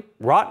fairly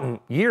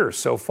rotten year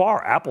so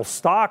far. Apple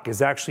stock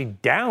is actually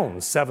down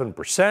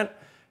 7%,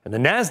 and the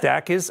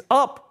NASDAQ is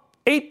up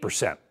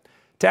 8%.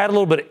 To add a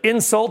little bit of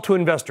insult to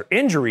investor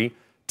injury,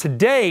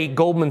 today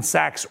Goldman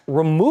Sachs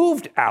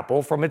removed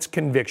Apple from its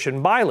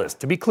conviction buy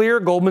list. To be clear,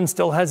 Goldman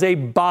still has a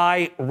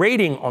buy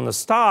rating on the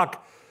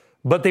stock,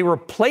 but they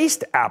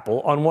replaced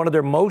Apple on one of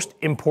their most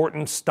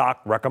important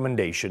stock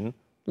recommendation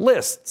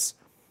lists.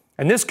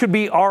 And this could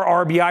be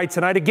our RBI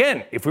tonight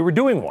again, if we were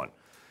doing one.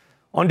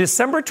 On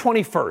December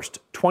 21st,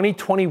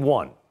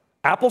 2021,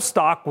 Apple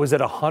stock was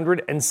at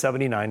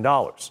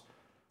 $179.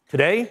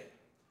 Today,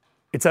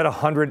 it's at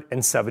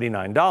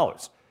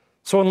 $179.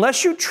 So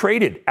unless you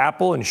traded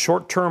Apple in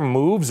short-term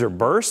moves or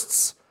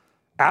bursts,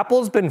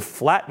 Apple's been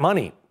flat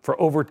money for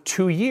over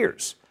 2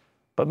 years.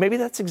 But maybe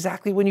that's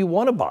exactly when you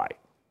want to buy.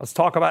 Let's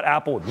talk about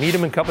Apple with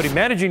Needham & Company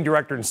Managing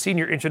Director and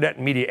Senior Internet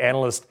and Media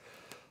Analyst,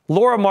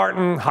 Laura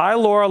Martin. Hi,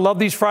 Laura. Love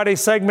these Friday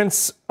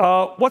segments.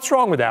 What's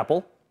wrong with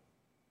Apple?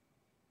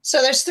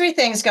 So there's 3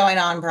 things going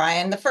on,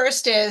 Brian. The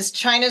first is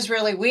China's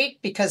really weak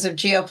because of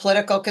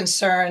geopolitical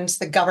concerns.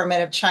 The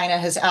government of China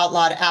has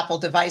outlawed Apple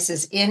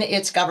devices in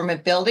its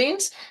government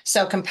buildings.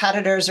 So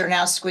competitors are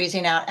now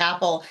squeezing out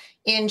Apple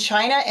in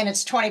China, and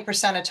it's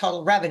 20% of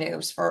total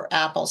revenues for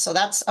Apple. So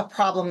that's a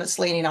problem that's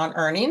leaning on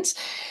earnings.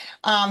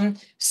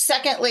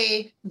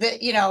 Secondly,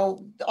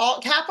 all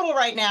capital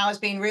right now is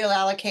being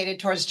reallocated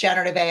towards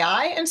generative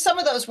AI, and some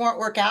of those won't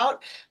work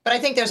out. But I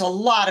think there's a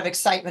lot of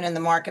excitement in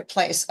the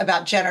marketplace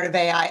about generative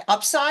AI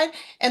upside.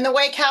 And the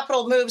way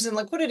capital moves in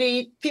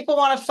liquidity, people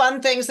want to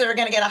fund things that are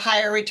going to get a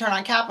higher return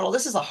on capital.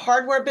 This is a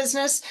hardware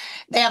business.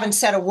 They haven't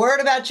said a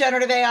word about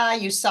generative AI.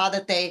 You saw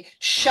that they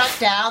shut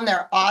down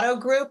their auto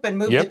group and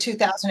moved the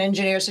 2,000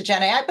 engineers to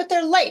Gen AI, but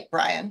they're late,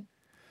 Brian.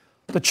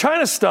 The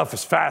China stuff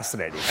is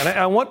fascinating, and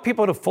I want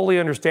people to fully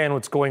understand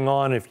what's going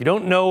on. If you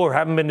don't know or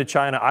haven't been to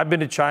China, I've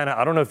been to China.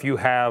 I don't know if you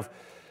have.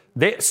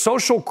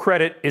 Social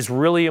credit is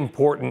really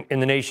important in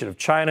the nation of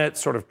China. It's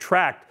sort of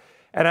tracked.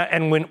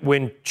 And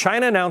when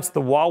China announced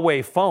the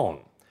Huawei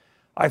phone,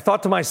 I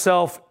thought to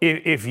myself,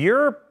 if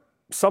you're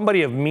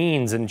somebody of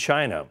means in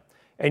China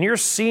and you're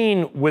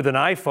seen with an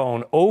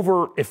iPhone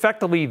over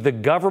effectively the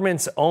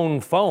government's own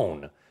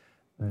phone,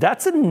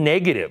 that's a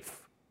negative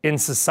in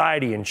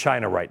society in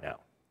China right now.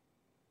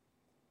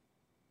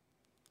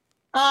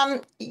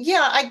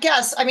 Yeah, I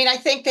guess. I mean, I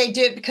think they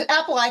did because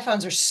Apple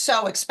iPhones are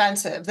so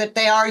expensive that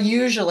they are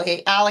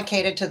usually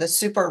allocated to the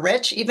super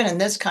rich. Even in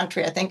this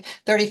country, I think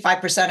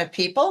 35% of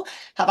people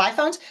have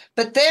iPhones.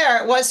 But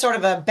there it was sort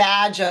of a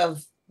badge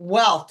of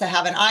wealth to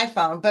have an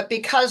iPhone. But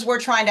because we're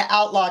trying to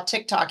outlaw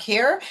TikTok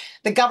here,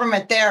 the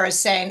government there is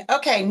saying,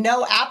 okay,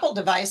 no Apple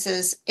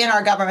devices in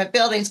our government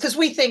buildings because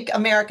we think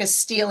America's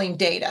stealing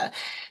data.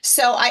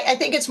 So I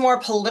think it's more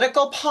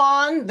political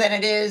pawn than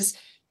it is,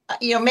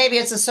 maybe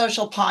it's a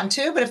social pawn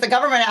too. But if the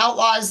government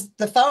outlaws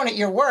the phone at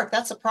your work,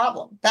 that's a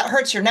problem. That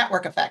hurts your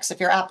network effects if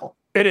you're Apple.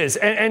 It is.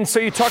 And so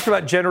you talked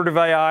about generative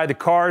AI. The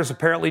car is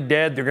apparently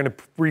dead. They're going to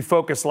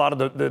refocus a lot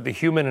of the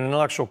human and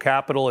intellectual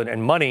capital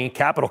and money,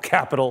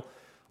 capital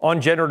on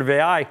generative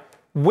AI.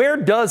 Where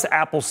does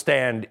Apple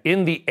stand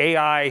in the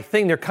AI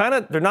thing?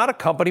 They're not a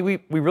company we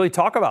really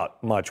talk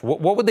about much.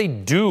 What would they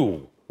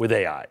do with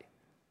AI?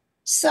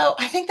 So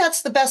I think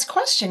that's the best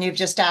question you've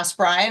just asked,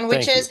 Brian,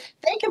 which is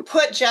they can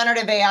put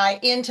generative AI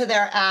into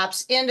their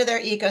apps, into their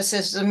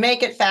ecosystem,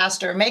 make it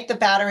faster, make the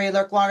battery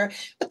look longer.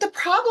 But the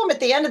problem at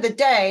the end of the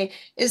day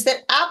is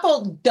that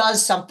Apple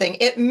does something.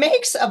 It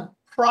makes a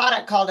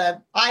product called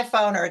an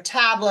iPhone or a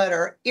tablet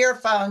or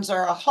earphones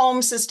or a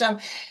home system.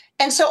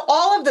 And so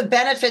all of the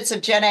benefits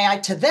of Gen AI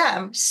to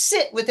them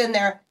sit within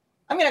their,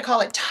 I'm going to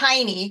call it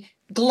tiny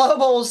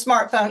global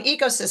smartphone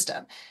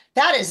ecosystem.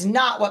 That is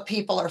not what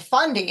people are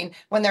funding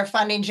when they're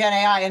funding Gen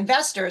AI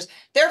investors.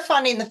 They're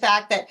funding the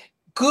fact that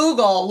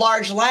Google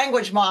large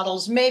language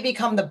models may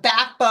become the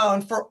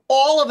backbone for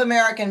all of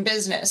American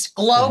business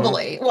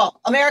globally. Mm-hmm. Well,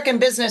 American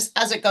business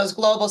as it goes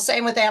global,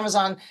 same with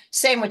Amazon,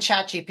 same with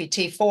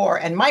ChatGPT-4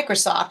 and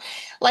Microsoft.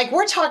 Like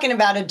we're talking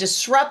about a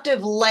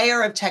disruptive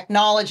layer of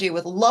technology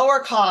with lower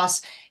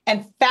costs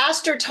and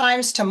faster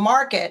times to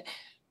market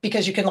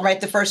because you can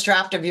write the first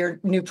draft of your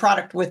new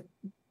product with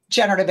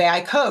generative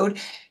AI code.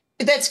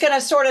 That's going to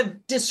sort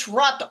of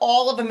disrupt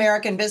all of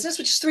American business,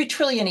 which is $3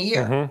 trillion a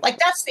year. Mm-hmm. Like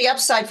that's the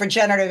upside for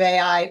generative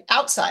AI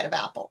outside of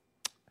Apple.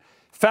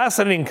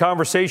 Fascinating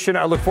conversation.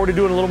 I look forward to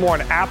doing a little more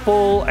on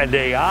Apple and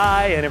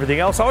AI and everything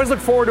else. I always look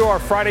forward to our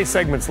Friday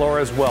segments,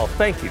 Laura, as well.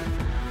 Thank you.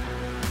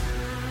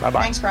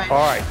 Bye-bye. Thanks, Brian. All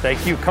right.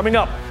 Thank you. Coming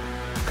up,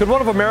 could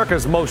one of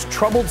America's most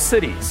troubled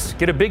cities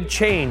get a big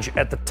change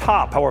at the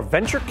top? How a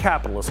venture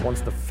capitalist wants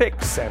to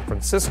fix San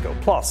Francisco.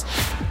 Plus,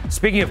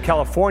 speaking of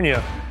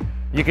California,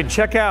 you can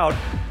check out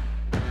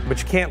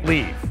but you can't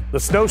leave. The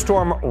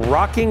snowstorm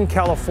rocking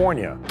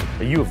California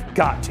that you have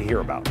got to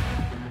hear about.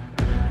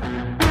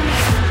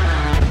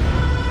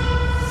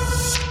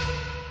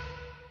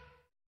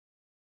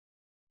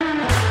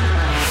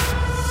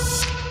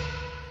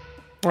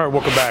 All right,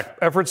 welcome back.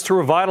 Efforts to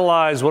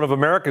revitalize one of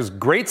America's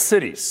great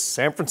cities,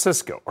 San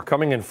Francisco, are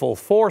coming in full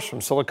force from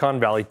Silicon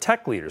Valley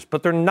tech leaders,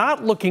 but they're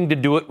not looking to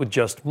do it with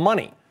just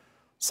money.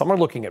 Some are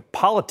looking at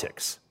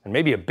politics and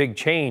maybe a big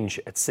change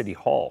at City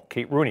Hall.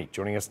 Kate Rooney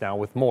joining us now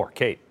with more.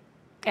 Kate.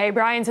 Hey,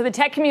 Brian. So the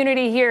tech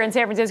community here in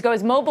San Francisco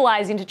is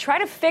mobilizing to try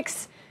to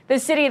fix the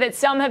city that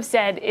some have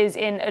said is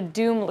in a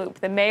doom loop.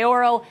 The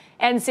mayoral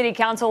and city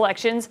council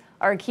elections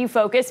are a key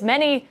focus.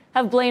 Many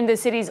have blamed the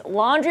city's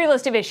laundry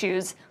list of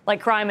issues, like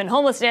crime and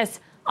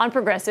homelessness, on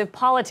progressive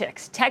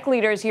politics. Tech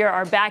leaders here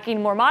are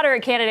backing more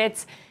moderate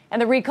candidates,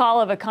 and the recall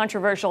of a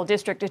controversial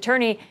district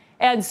attorney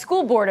and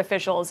school board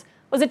officials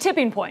was a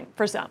tipping point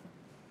for some.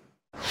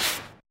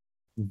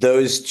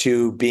 Those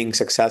two being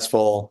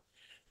successful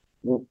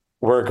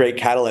were a great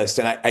catalyst.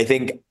 And I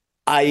think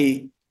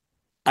I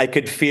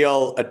could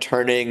feel a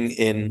turning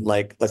in,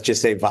 like, let's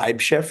just say vibe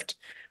shift,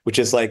 which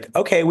is like,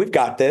 okay, we've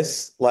got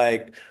this.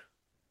 Like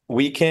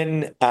we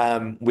can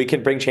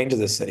bring change to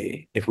this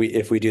city if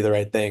we do the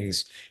right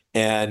things.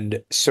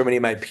 And so many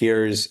of my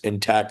peers in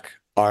tech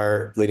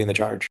are leading the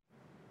charge.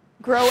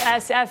 Grow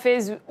SF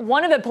is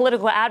one of the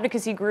political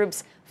advocacy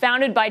groups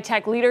founded by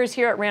tech leaders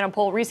here. It ran a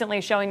poll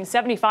recently showing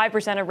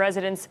 75% of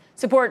residents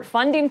support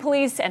funding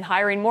police and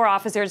hiring more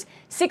officers.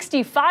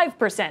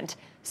 65%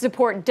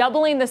 support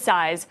doubling the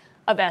size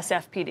of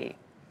SFPD.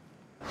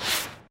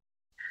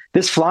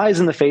 This flies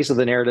in the face of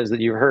the narratives that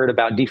you've heard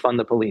about defund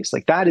the police.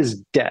 Like, that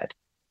is dead.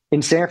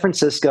 In San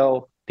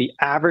Francisco, the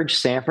average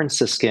San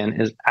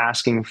Franciscan is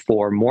asking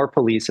for more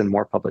police and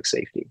more public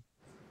safety.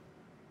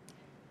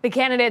 The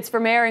candidates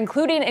for mayor,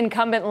 including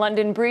incumbent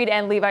London Breed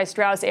and Levi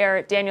Strauss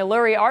heir Daniel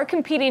Lurie, are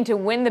competing to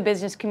win the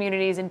business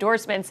community's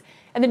endorsements.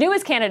 And the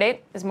newest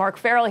candidate is Mark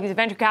Farrell. He's a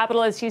venture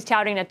capitalist. He's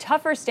touting a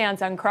tougher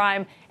stance on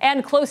crime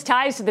and close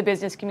ties to the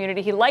business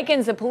community. He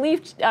likens the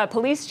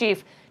police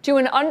chief to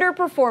an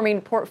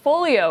underperforming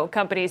portfolio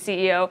company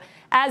CEO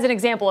as an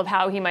example of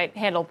how he might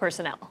handle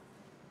personnel.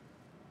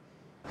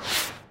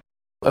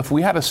 If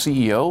we had a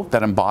CEO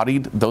that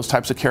embodied those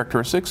types of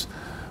characteristics,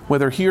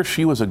 whether he or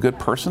she was a good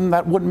person,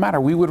 that wouldn't matter.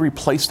 We would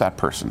replace that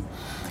person.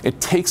 It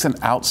takes an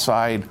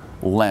outside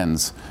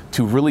lens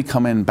to really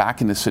come in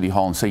back into City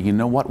Hall and say, you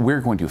know what,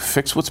 we're going to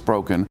fix what's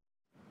broken.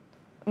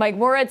 Mike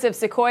Moritz of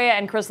Sequoia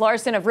and Chris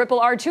Larson of Ripple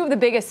are two of the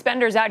biggest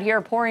spenders out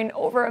here, pouring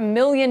over $1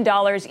 million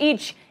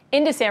each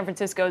into San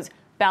Francisco's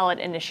ballot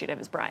initiative,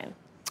 as Brian.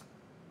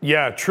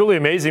 Yeah, truly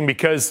amazing,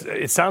 because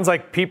it sounds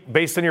like,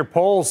 based on your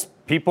polls,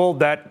 people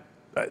that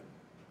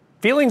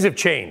feelings have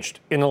changed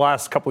in the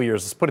last couple of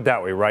years. Let's put it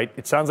that way, right?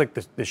 It sounds like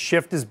the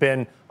shift has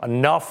been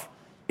enough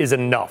is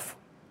enough.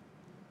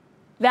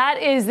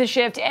 That is the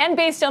shift. And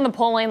based on the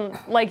polling,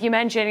 like you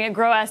mentioned,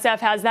 Grow SF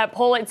has that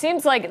poll. It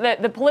seems like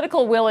the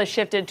political will has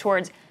shifted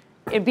towards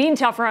it being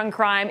tougher on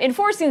crime,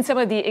 enforcing some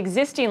of the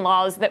existing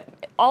laws,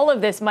 that all of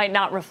this might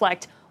not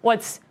reflect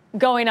what's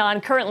going on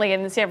currently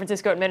in the San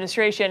Francisco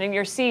administration. And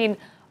you're seeing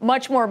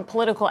much more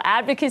political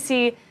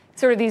advocacy,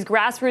 sort of these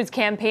grassroots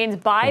campaigns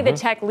by the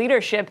tech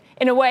leadership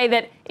in a way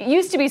that it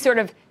used to be sort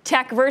of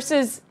tech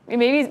versus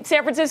maybe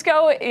San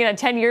Francisco,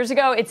 10 years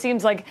ago. It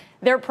seems like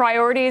their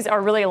priorities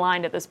are really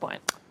aligned at this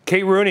point.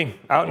 Kate Rooney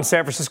out in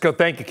San Francisco.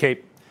 Thank you,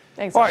 Kate.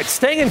 Thanks. All right,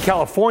 staying in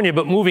California,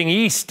 but moving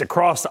east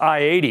across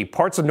I-80.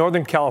 Parts of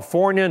Northern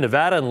California,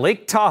 Nevada, and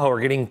Lake Tahoe are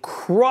getting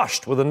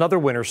crushed with another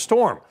winter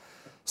storm.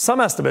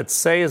 Some estimates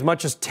say as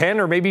much as 10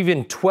 or maybe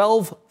even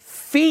 12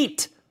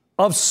 feet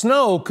of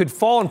snow could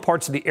fall in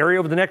parts of the area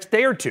over the next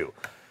day or two.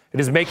 It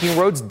is making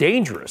roads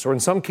dangerous, or in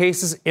some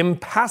cases,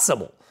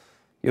 impassable.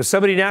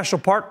 Yosemite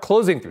National Park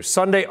closing through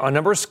Sunday. A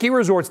number of ski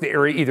resorts in the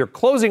area either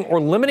closing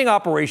or limiting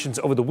operations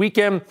over the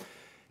weekend.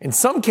 In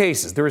some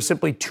cases, there is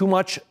simply too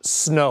much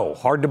snow.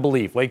 Hard to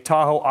believe. Lake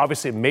Tahoe,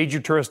 obviously a major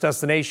tourist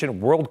destination,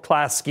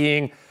 world-class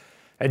skiing.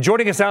 And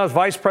joining us now is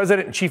Vice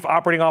President and Chief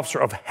Operating Officer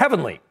of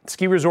Heavenly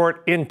Ski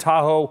Resort in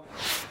Tahoe,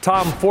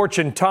 Tom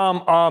Fortune.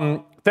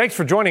 Tom, thanks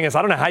for joining us.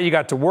 I don't know how you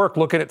got to work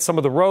looking at some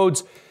of the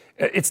roads.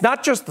 It's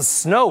not just the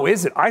snow,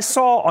 is it? I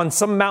saw on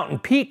some mountain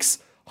peaks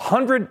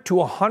 100 to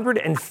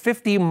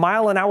 150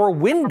 mile an hour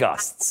wind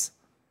gusts.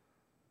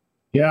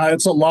 Yeah,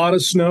 it's a lot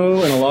of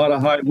snow and a lot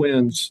of high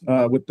winds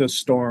with this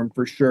storm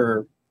for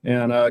sure.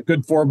 And a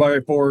good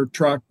 4x4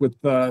 truck with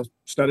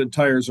studded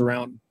tires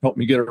around helped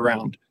me get it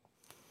around.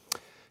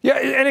 Yeah,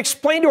 and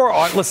explain to our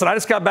audience. Listen, I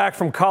just got back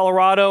from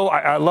Colorado.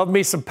 I love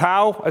me some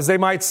POW, as they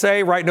might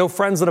say, right? No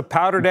friends at a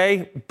powder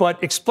day.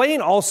 But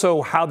explain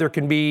also how there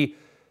can be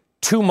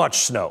too much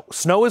snow.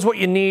 Snow is what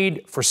you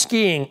need for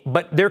skiing,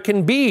 but there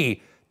can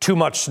be too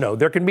much snow.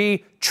 There can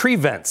be tree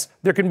vents.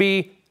 There can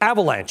be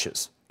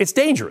avalanches. It's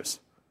dangerous.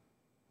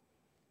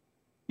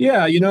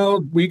 Yeah,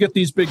 we get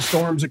these big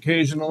storms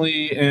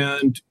occasionally,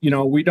 and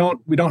we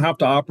don't have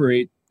to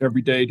operate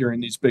every day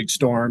during these big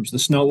storms. The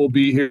snow will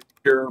be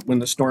here when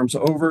the storm's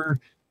over,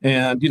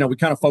 and we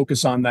kind of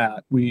focus on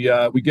that. We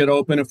get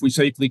open if we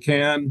safely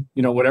can,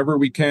 whatever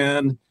we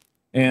can,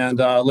 and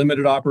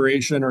limited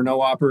operation or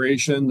no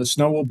operation. The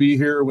snow will be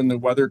here when the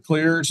weather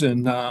clears,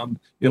 and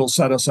it'll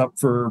set us up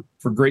for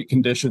great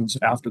conditions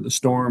after the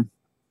storm.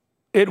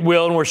 It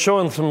will, and we're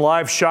showing some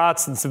live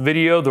shots and some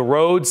video. The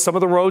roads, some of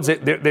the roads,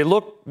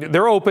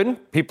 they're open.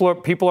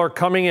 People are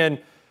coming in.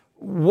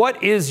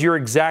 What is your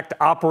exact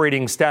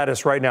operating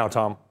status right now,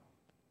 Tom?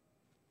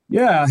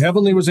 Yeah,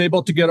 Heavenly was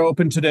able to get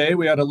open today.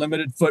 We had a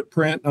limited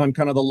footprint on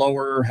kind of the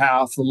lower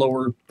half, the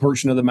lower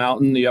portion of the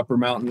mountain. The upper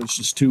mountain was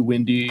just too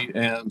windy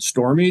and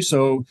stormy.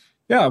 So,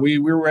 yeah, we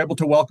were able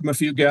to welcome a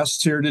few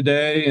guests here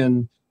today,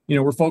 and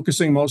we're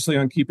focusing mostly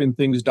on keeping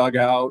things dug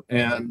out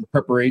and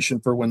preparation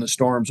for when the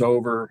storm's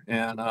over.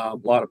 And a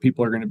lot of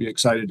people are going to be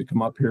excited to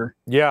come up here.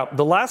 Yeah,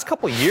 the last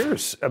couple of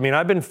years,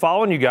 I've been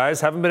following you guys,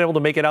 haven't been able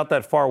to make it out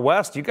that far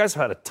west. You guys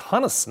have had a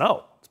ton of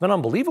snow. It's been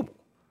unbelievable.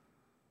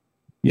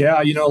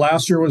 Yeah,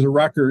 last year was a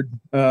record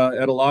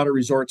at a lot of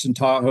resorts in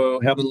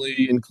Tahoe,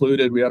 Heavenly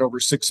included. We had over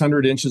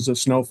 600 inches of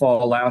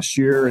snowfall last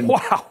year. And,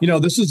 wow.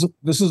 This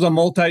is a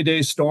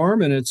multi-day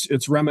storm, and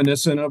it's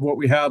reminiscent of what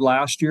we had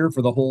last year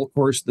for the whole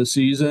course of the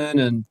season.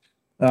 And,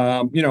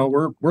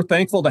 we're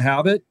thankful to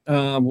have it.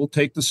 We'll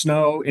take the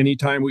snow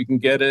anytime we can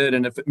get it.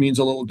 And if it means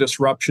a little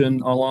disruption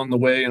along the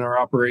way in our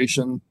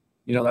operation,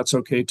 that's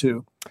okay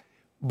too.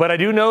 But I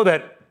do know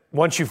that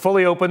once you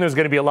fully open, there's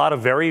going to be a lot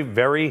of very,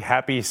 very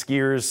happy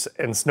skiers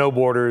and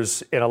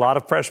snowboarders in a lot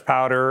of fresh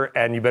powder,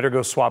 and you better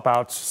go swap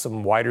out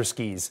some wider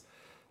skis.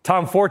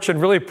 Tom Fortune,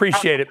 really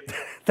appreciate it.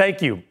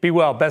 Thank you. Be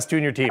well. Best to you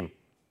and your team.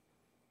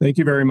 Thank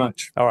you very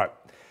much. All right.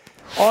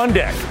 On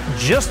deck,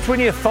 just when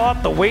you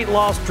thought the weight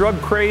loss drug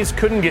craze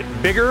couldn't get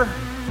bigger,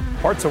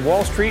 parts of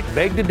Wall Street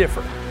beg to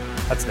differ.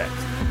 That's next.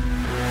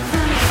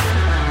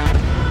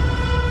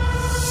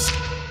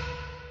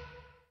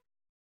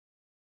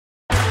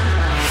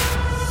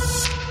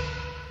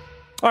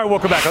 All right,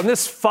 welcome back. On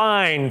this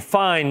fine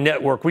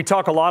network, we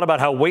talk a lot about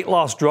how weight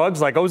loss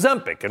drugs like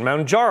Ozempic and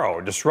Mounjaro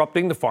are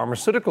disrupting the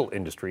pharmaceutical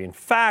industry. In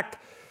fact,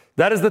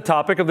 that is the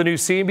topic of the new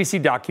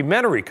CNBC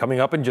documentary coming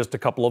up in just a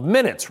couple of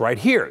minutes right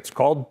here. It's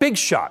called Big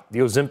Shot, The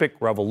Ozempic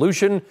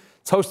Revolution.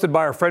 It's hosted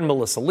by our friend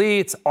Melissa Lee.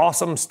 It's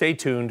awesome. Stay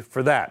tuned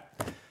for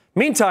that.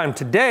 Meantime,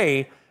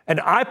 today, an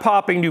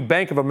eye-popping new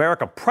Bank of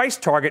America price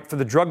target for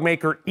the drug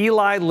maker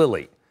Eli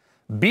Lilly.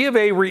 B of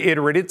A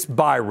reiterated its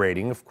buy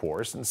rating, of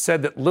course, and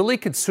said that Lilly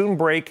could soon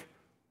break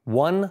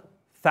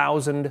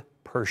 $1,000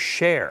 per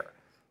share,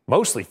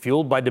 mostly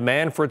fueled by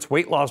demand for its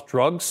weight loss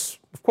drugs,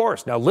 of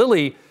course. Now,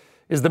 Lilly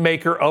is the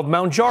maker of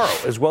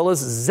Mounjaro, as well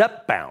as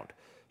Zepbound.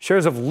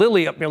 Shares of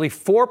Lilly up nearly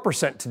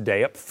 4%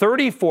 today, up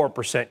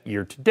 34%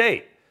 year to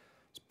date.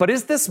 But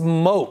is this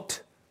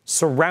moat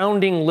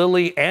surrounding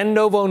Lilly and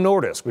Novo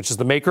Nordisk, which is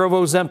the maker of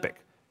Ozempic,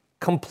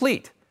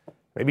 complete?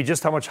 Maybe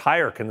just how much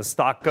higher can the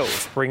stock go?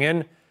 Let's bring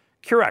in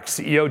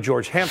CureX CEO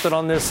George Hampton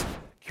on this.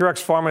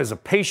 Curex Pharma is a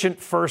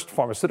patient-first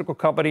pharmaceutical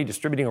company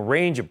distributing a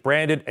range of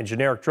branded and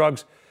generic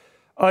drugs.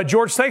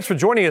 George, thanks for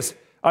joining us.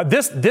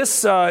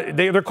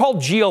 They're called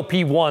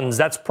GLP-1s.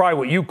 That's probably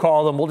what you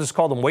call them. We'll just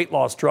call them weight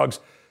loss drugs.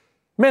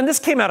 Man, this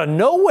came out of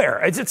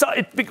nowhere.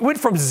 It went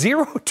from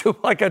zero to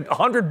like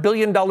 $100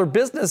 billion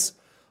business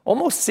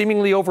almost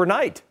seemingly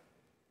overnight.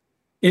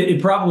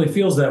 It probably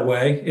feels that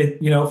way.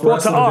 For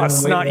us, to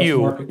us, not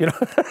you.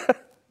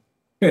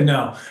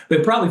 No,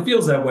 it probably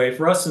feels that way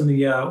for us in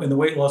the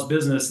weight loss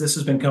business. This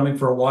has been coming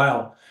for a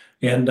while,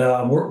 and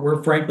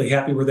we're frankly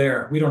happy we're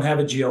there. We don't have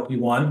a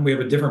GLP-1. We have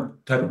a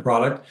different type of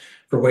product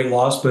for weight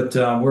loss, but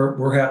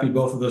we're happy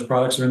both of those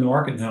products are in the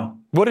market now.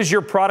 What is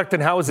your product,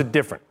 and how is it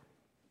different?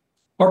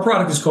 Our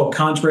product is called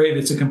Contrave.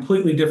 It's a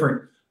completely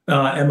different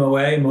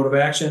MOA, mode of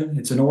action.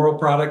 It's an oral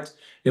product.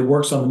 It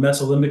works on the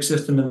mesolimbic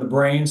system in the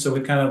brain. So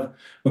it kind of,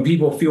 when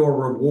people feel a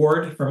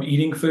reward from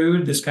eating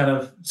food, this kind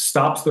of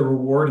stops the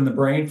reward in the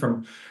brain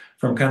from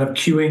kind of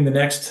cueing the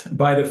next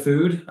bite of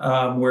food,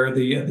 where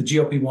the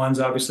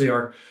GLP-1s obviously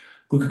are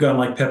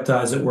glucagon-like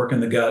peptides that work in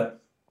the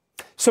gut.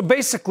 So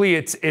basically,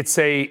 it's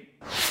a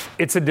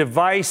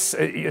device,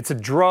 it's a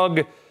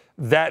drug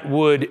that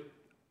would,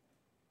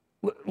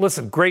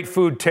 listen, great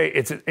food,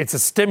 it's a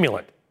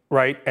stimulant,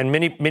 right? And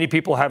many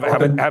people have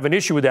an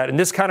issue with that. And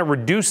this kind of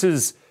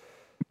reduces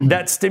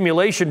that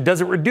stimulation. Does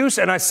it reduce?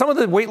 And some of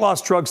the weight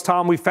loss drugs,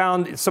 Tom, we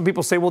found some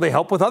people say, well, they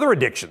help with other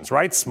addictions,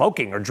 right?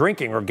 Smoking or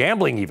drinking or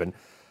gambling even.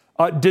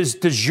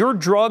 Does your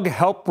drug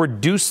help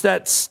reduce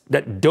that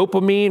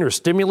dopamine or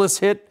stimulus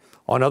hit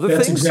on other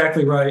things? That's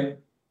exactly right.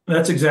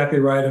 That's exactly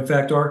right. In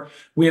fact,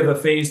 we have a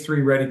phase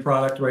 3 ready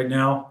product right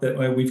now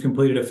that we've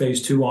completed a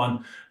phase 2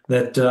 on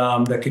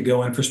that could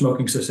go in for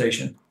smoking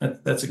cessation.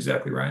 That's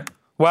exactly right.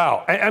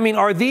 Wow. I mean,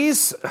 are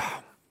these...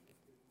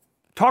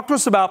 Talk to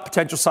us about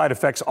potential side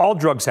effects. All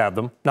drugs have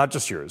them, not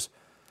just yours.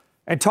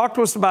 And talk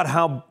to us about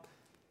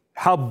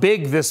how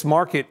big this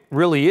market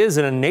really is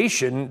in a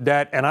nation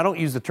that, and I don't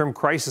use the term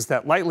crisis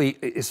that lightly,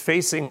 is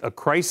facing a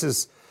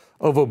crisis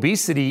of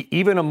obesity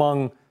even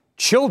among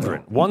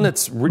children, one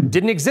that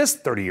didn't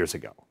exist 30 years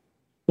ago.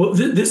 Well,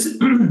 this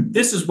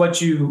is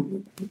what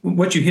you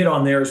hit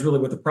on there is really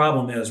what the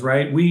problem is,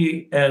 right?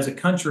 We as a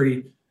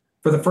country,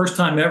 for the first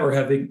time ever,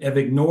 have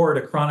ignored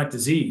a chronic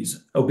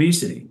disease,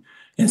 obesity.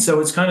 And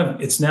so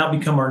it's now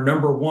become our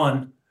number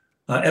one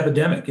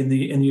epidemic in the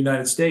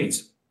United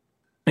States.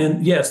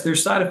 And yes,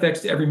 there's side effects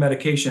to every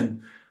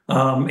medication.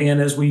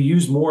 And as we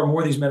use more and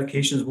more of these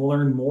medications, we'll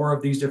learn more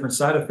of these different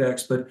side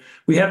effects. But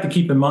we have to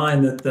keep in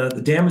mind that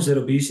the damage that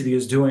obesity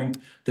is doing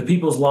to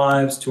people's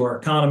lives, to our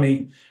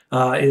economy,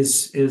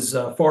 is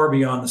far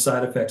beyond the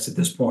side effects at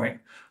this point.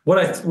 What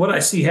I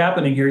see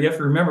happening here, you have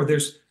to remember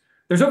there's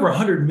over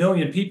 100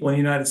 million people in the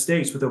United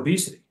States with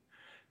obesity.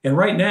 And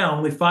right now,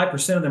 only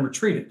 5% of them are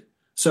treated.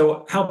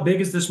 So how big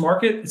is this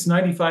market? It's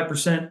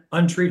 95%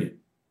 untreated,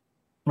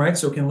 right?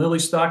 So can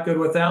Lilly's stock go to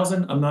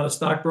 1,000? I'm not a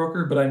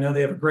stockbroker, but I know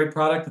they have a great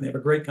product and they have a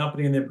great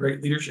company and they have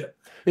great leadership.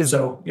 Is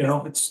there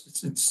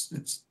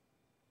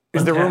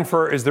room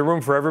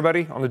for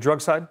everybody on the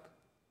drug side?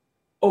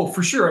 Oh,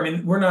 for sure. I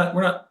mean, we're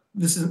not.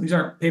 These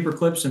aren't paper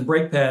clips and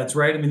brake pads,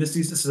 right? I mean, this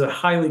is a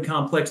highly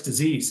complex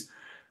disease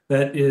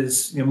that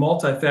is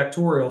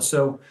multifactorial.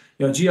 So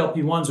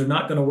GLP-1s are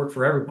not going to work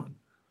for everyone.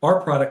 Our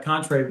product,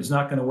 Contrave, is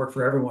not going to work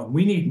for everyone.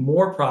 We need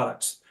more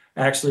products,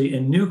 actually,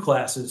 in new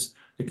classes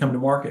to come to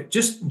market.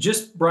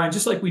 Just Brian,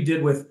 just like we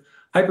did with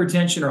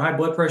hypertension or high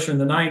blood pressure in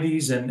the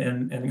 90s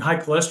and high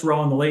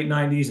cholesterol in the late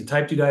 90s and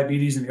type 2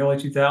 diabetes in the early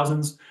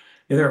 2000s,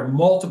 there are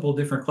multiple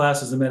different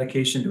classes of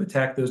medication to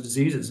attack those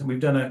diseases. And we've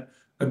done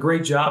a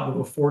great job of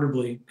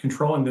affordably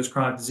controlling those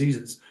chronic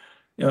diseases.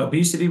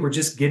 Obesity, we're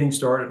just getting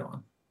started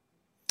on.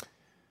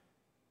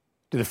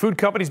 Do the food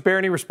companies bear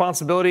any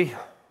responsibility?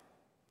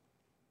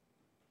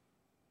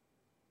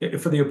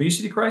 For the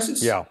obesity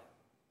crisis? Yeah.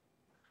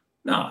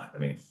 No, I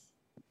mean,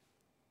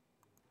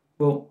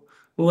 we'll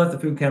let the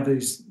food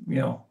companies,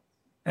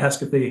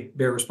 ask if they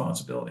bear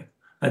responsibility.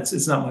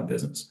 It's not my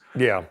business.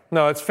 Yeah,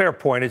 no, it's a fair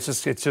point. It's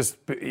just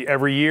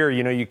every year,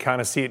 you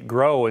kind of see it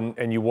grow,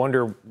 and you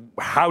wonder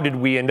how did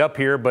we end up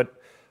here? But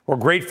we're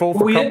grateful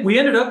for. We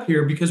ended up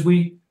here because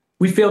we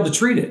failed to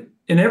treat it.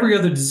 In every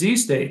other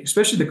disease state,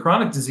 especially the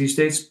chronic disease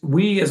states,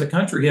 we as a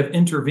country have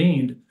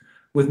intervened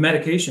with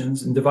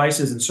medications and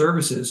devices and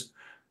services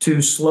to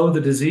slow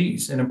the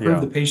disease and improve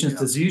the patient's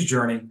disease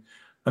journey.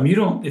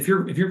 If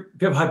you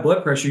have high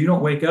blood pressure, you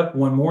don't wake up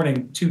one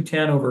morning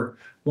 210 over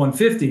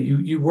 150.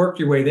 You work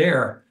your way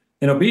there.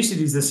 And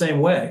obesity is the same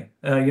way.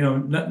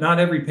 Not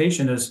every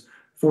patient is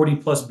 40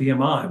 plus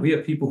BMI. We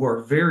have people who are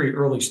very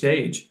early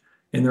stage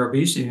in their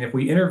obesity, and if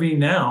we intervene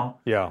now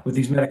with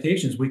these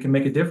medications, we can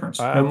make a difference.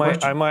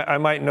 I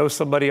might know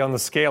somebody on the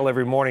scale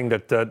every morning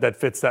that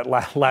fits that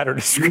latter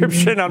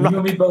description. You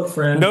and me both,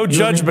 friend. No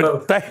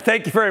judgment.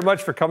 Thank you very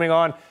much for coming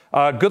on.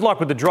 Good luck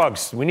with the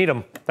drugs. We need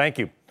them. Thank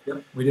you.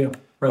 Yep, we do.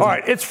 All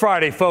right, it's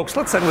Friday, folks.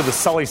 Let's end with the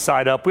Sully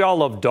side up. We all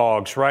love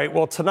dogs, right?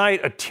 Well,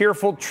 tonight, a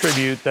tearful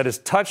tribute that has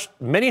touched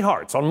many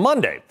hearts. On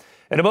Monday,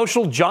 an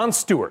emotional Jon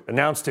Stewart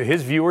announced to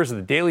his viewers of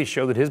The Daily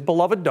Show that his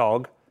beloved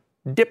dog,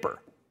 Dipper,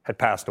 had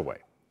passed away.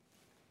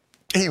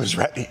 He was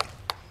ready.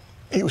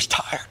 He was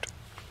tired.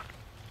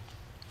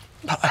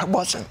 But I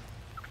wasn't.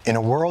 In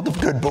a world of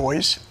good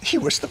boys, he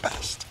was the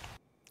best.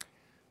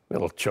 A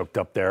little choked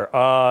up there.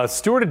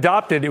 Stuart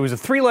adopted, it was a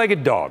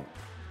three-legged dog.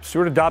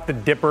 Stuart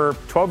adopted Dipper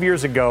 12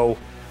 years ago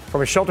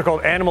from a shelter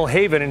called Animal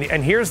Haven.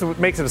 And here's what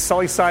makes it a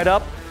Sully side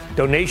up.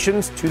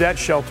 Donations to that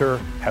shelter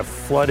have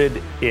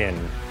flooded in.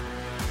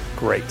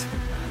 Great.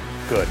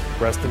 Good.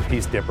 Rest in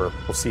peace, Dipper.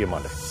 We'll see you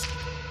Monday.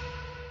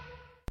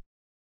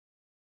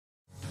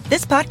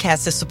 This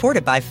podcast is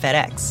supported by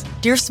FedEx.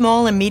 Dear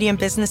small and medium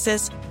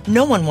businesses,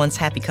 no one wants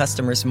happy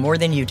customers more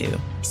than you do.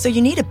 So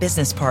you need a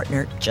business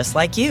partner just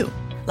like you.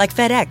 Like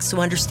FedEx,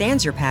 who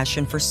understands your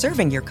passion for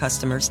serving your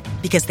customers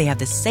because they have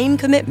the same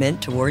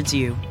commitment towards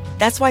you.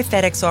 That's why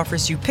FedEx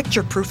offers you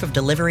picture proof of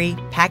delivery,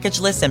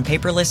 packageless and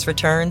paperless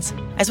returns,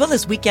 as well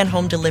as weekend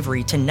home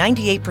delivery to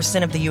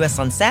 98% of the U.S.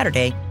 on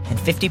Saturday and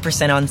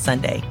 50% on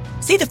Sunday.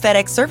 See the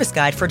FedEx service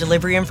guide for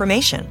delivery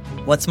information.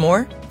 What's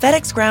more,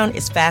 FedEx Ground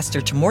is faster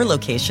to more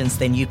locations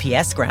than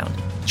UPS Ground.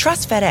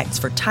 Trust FedEx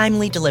for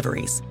timely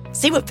deliveries.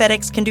 See what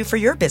FedEx can do for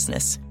your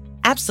business.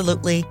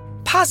 Absolutely,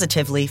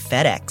 positively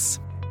FedEx.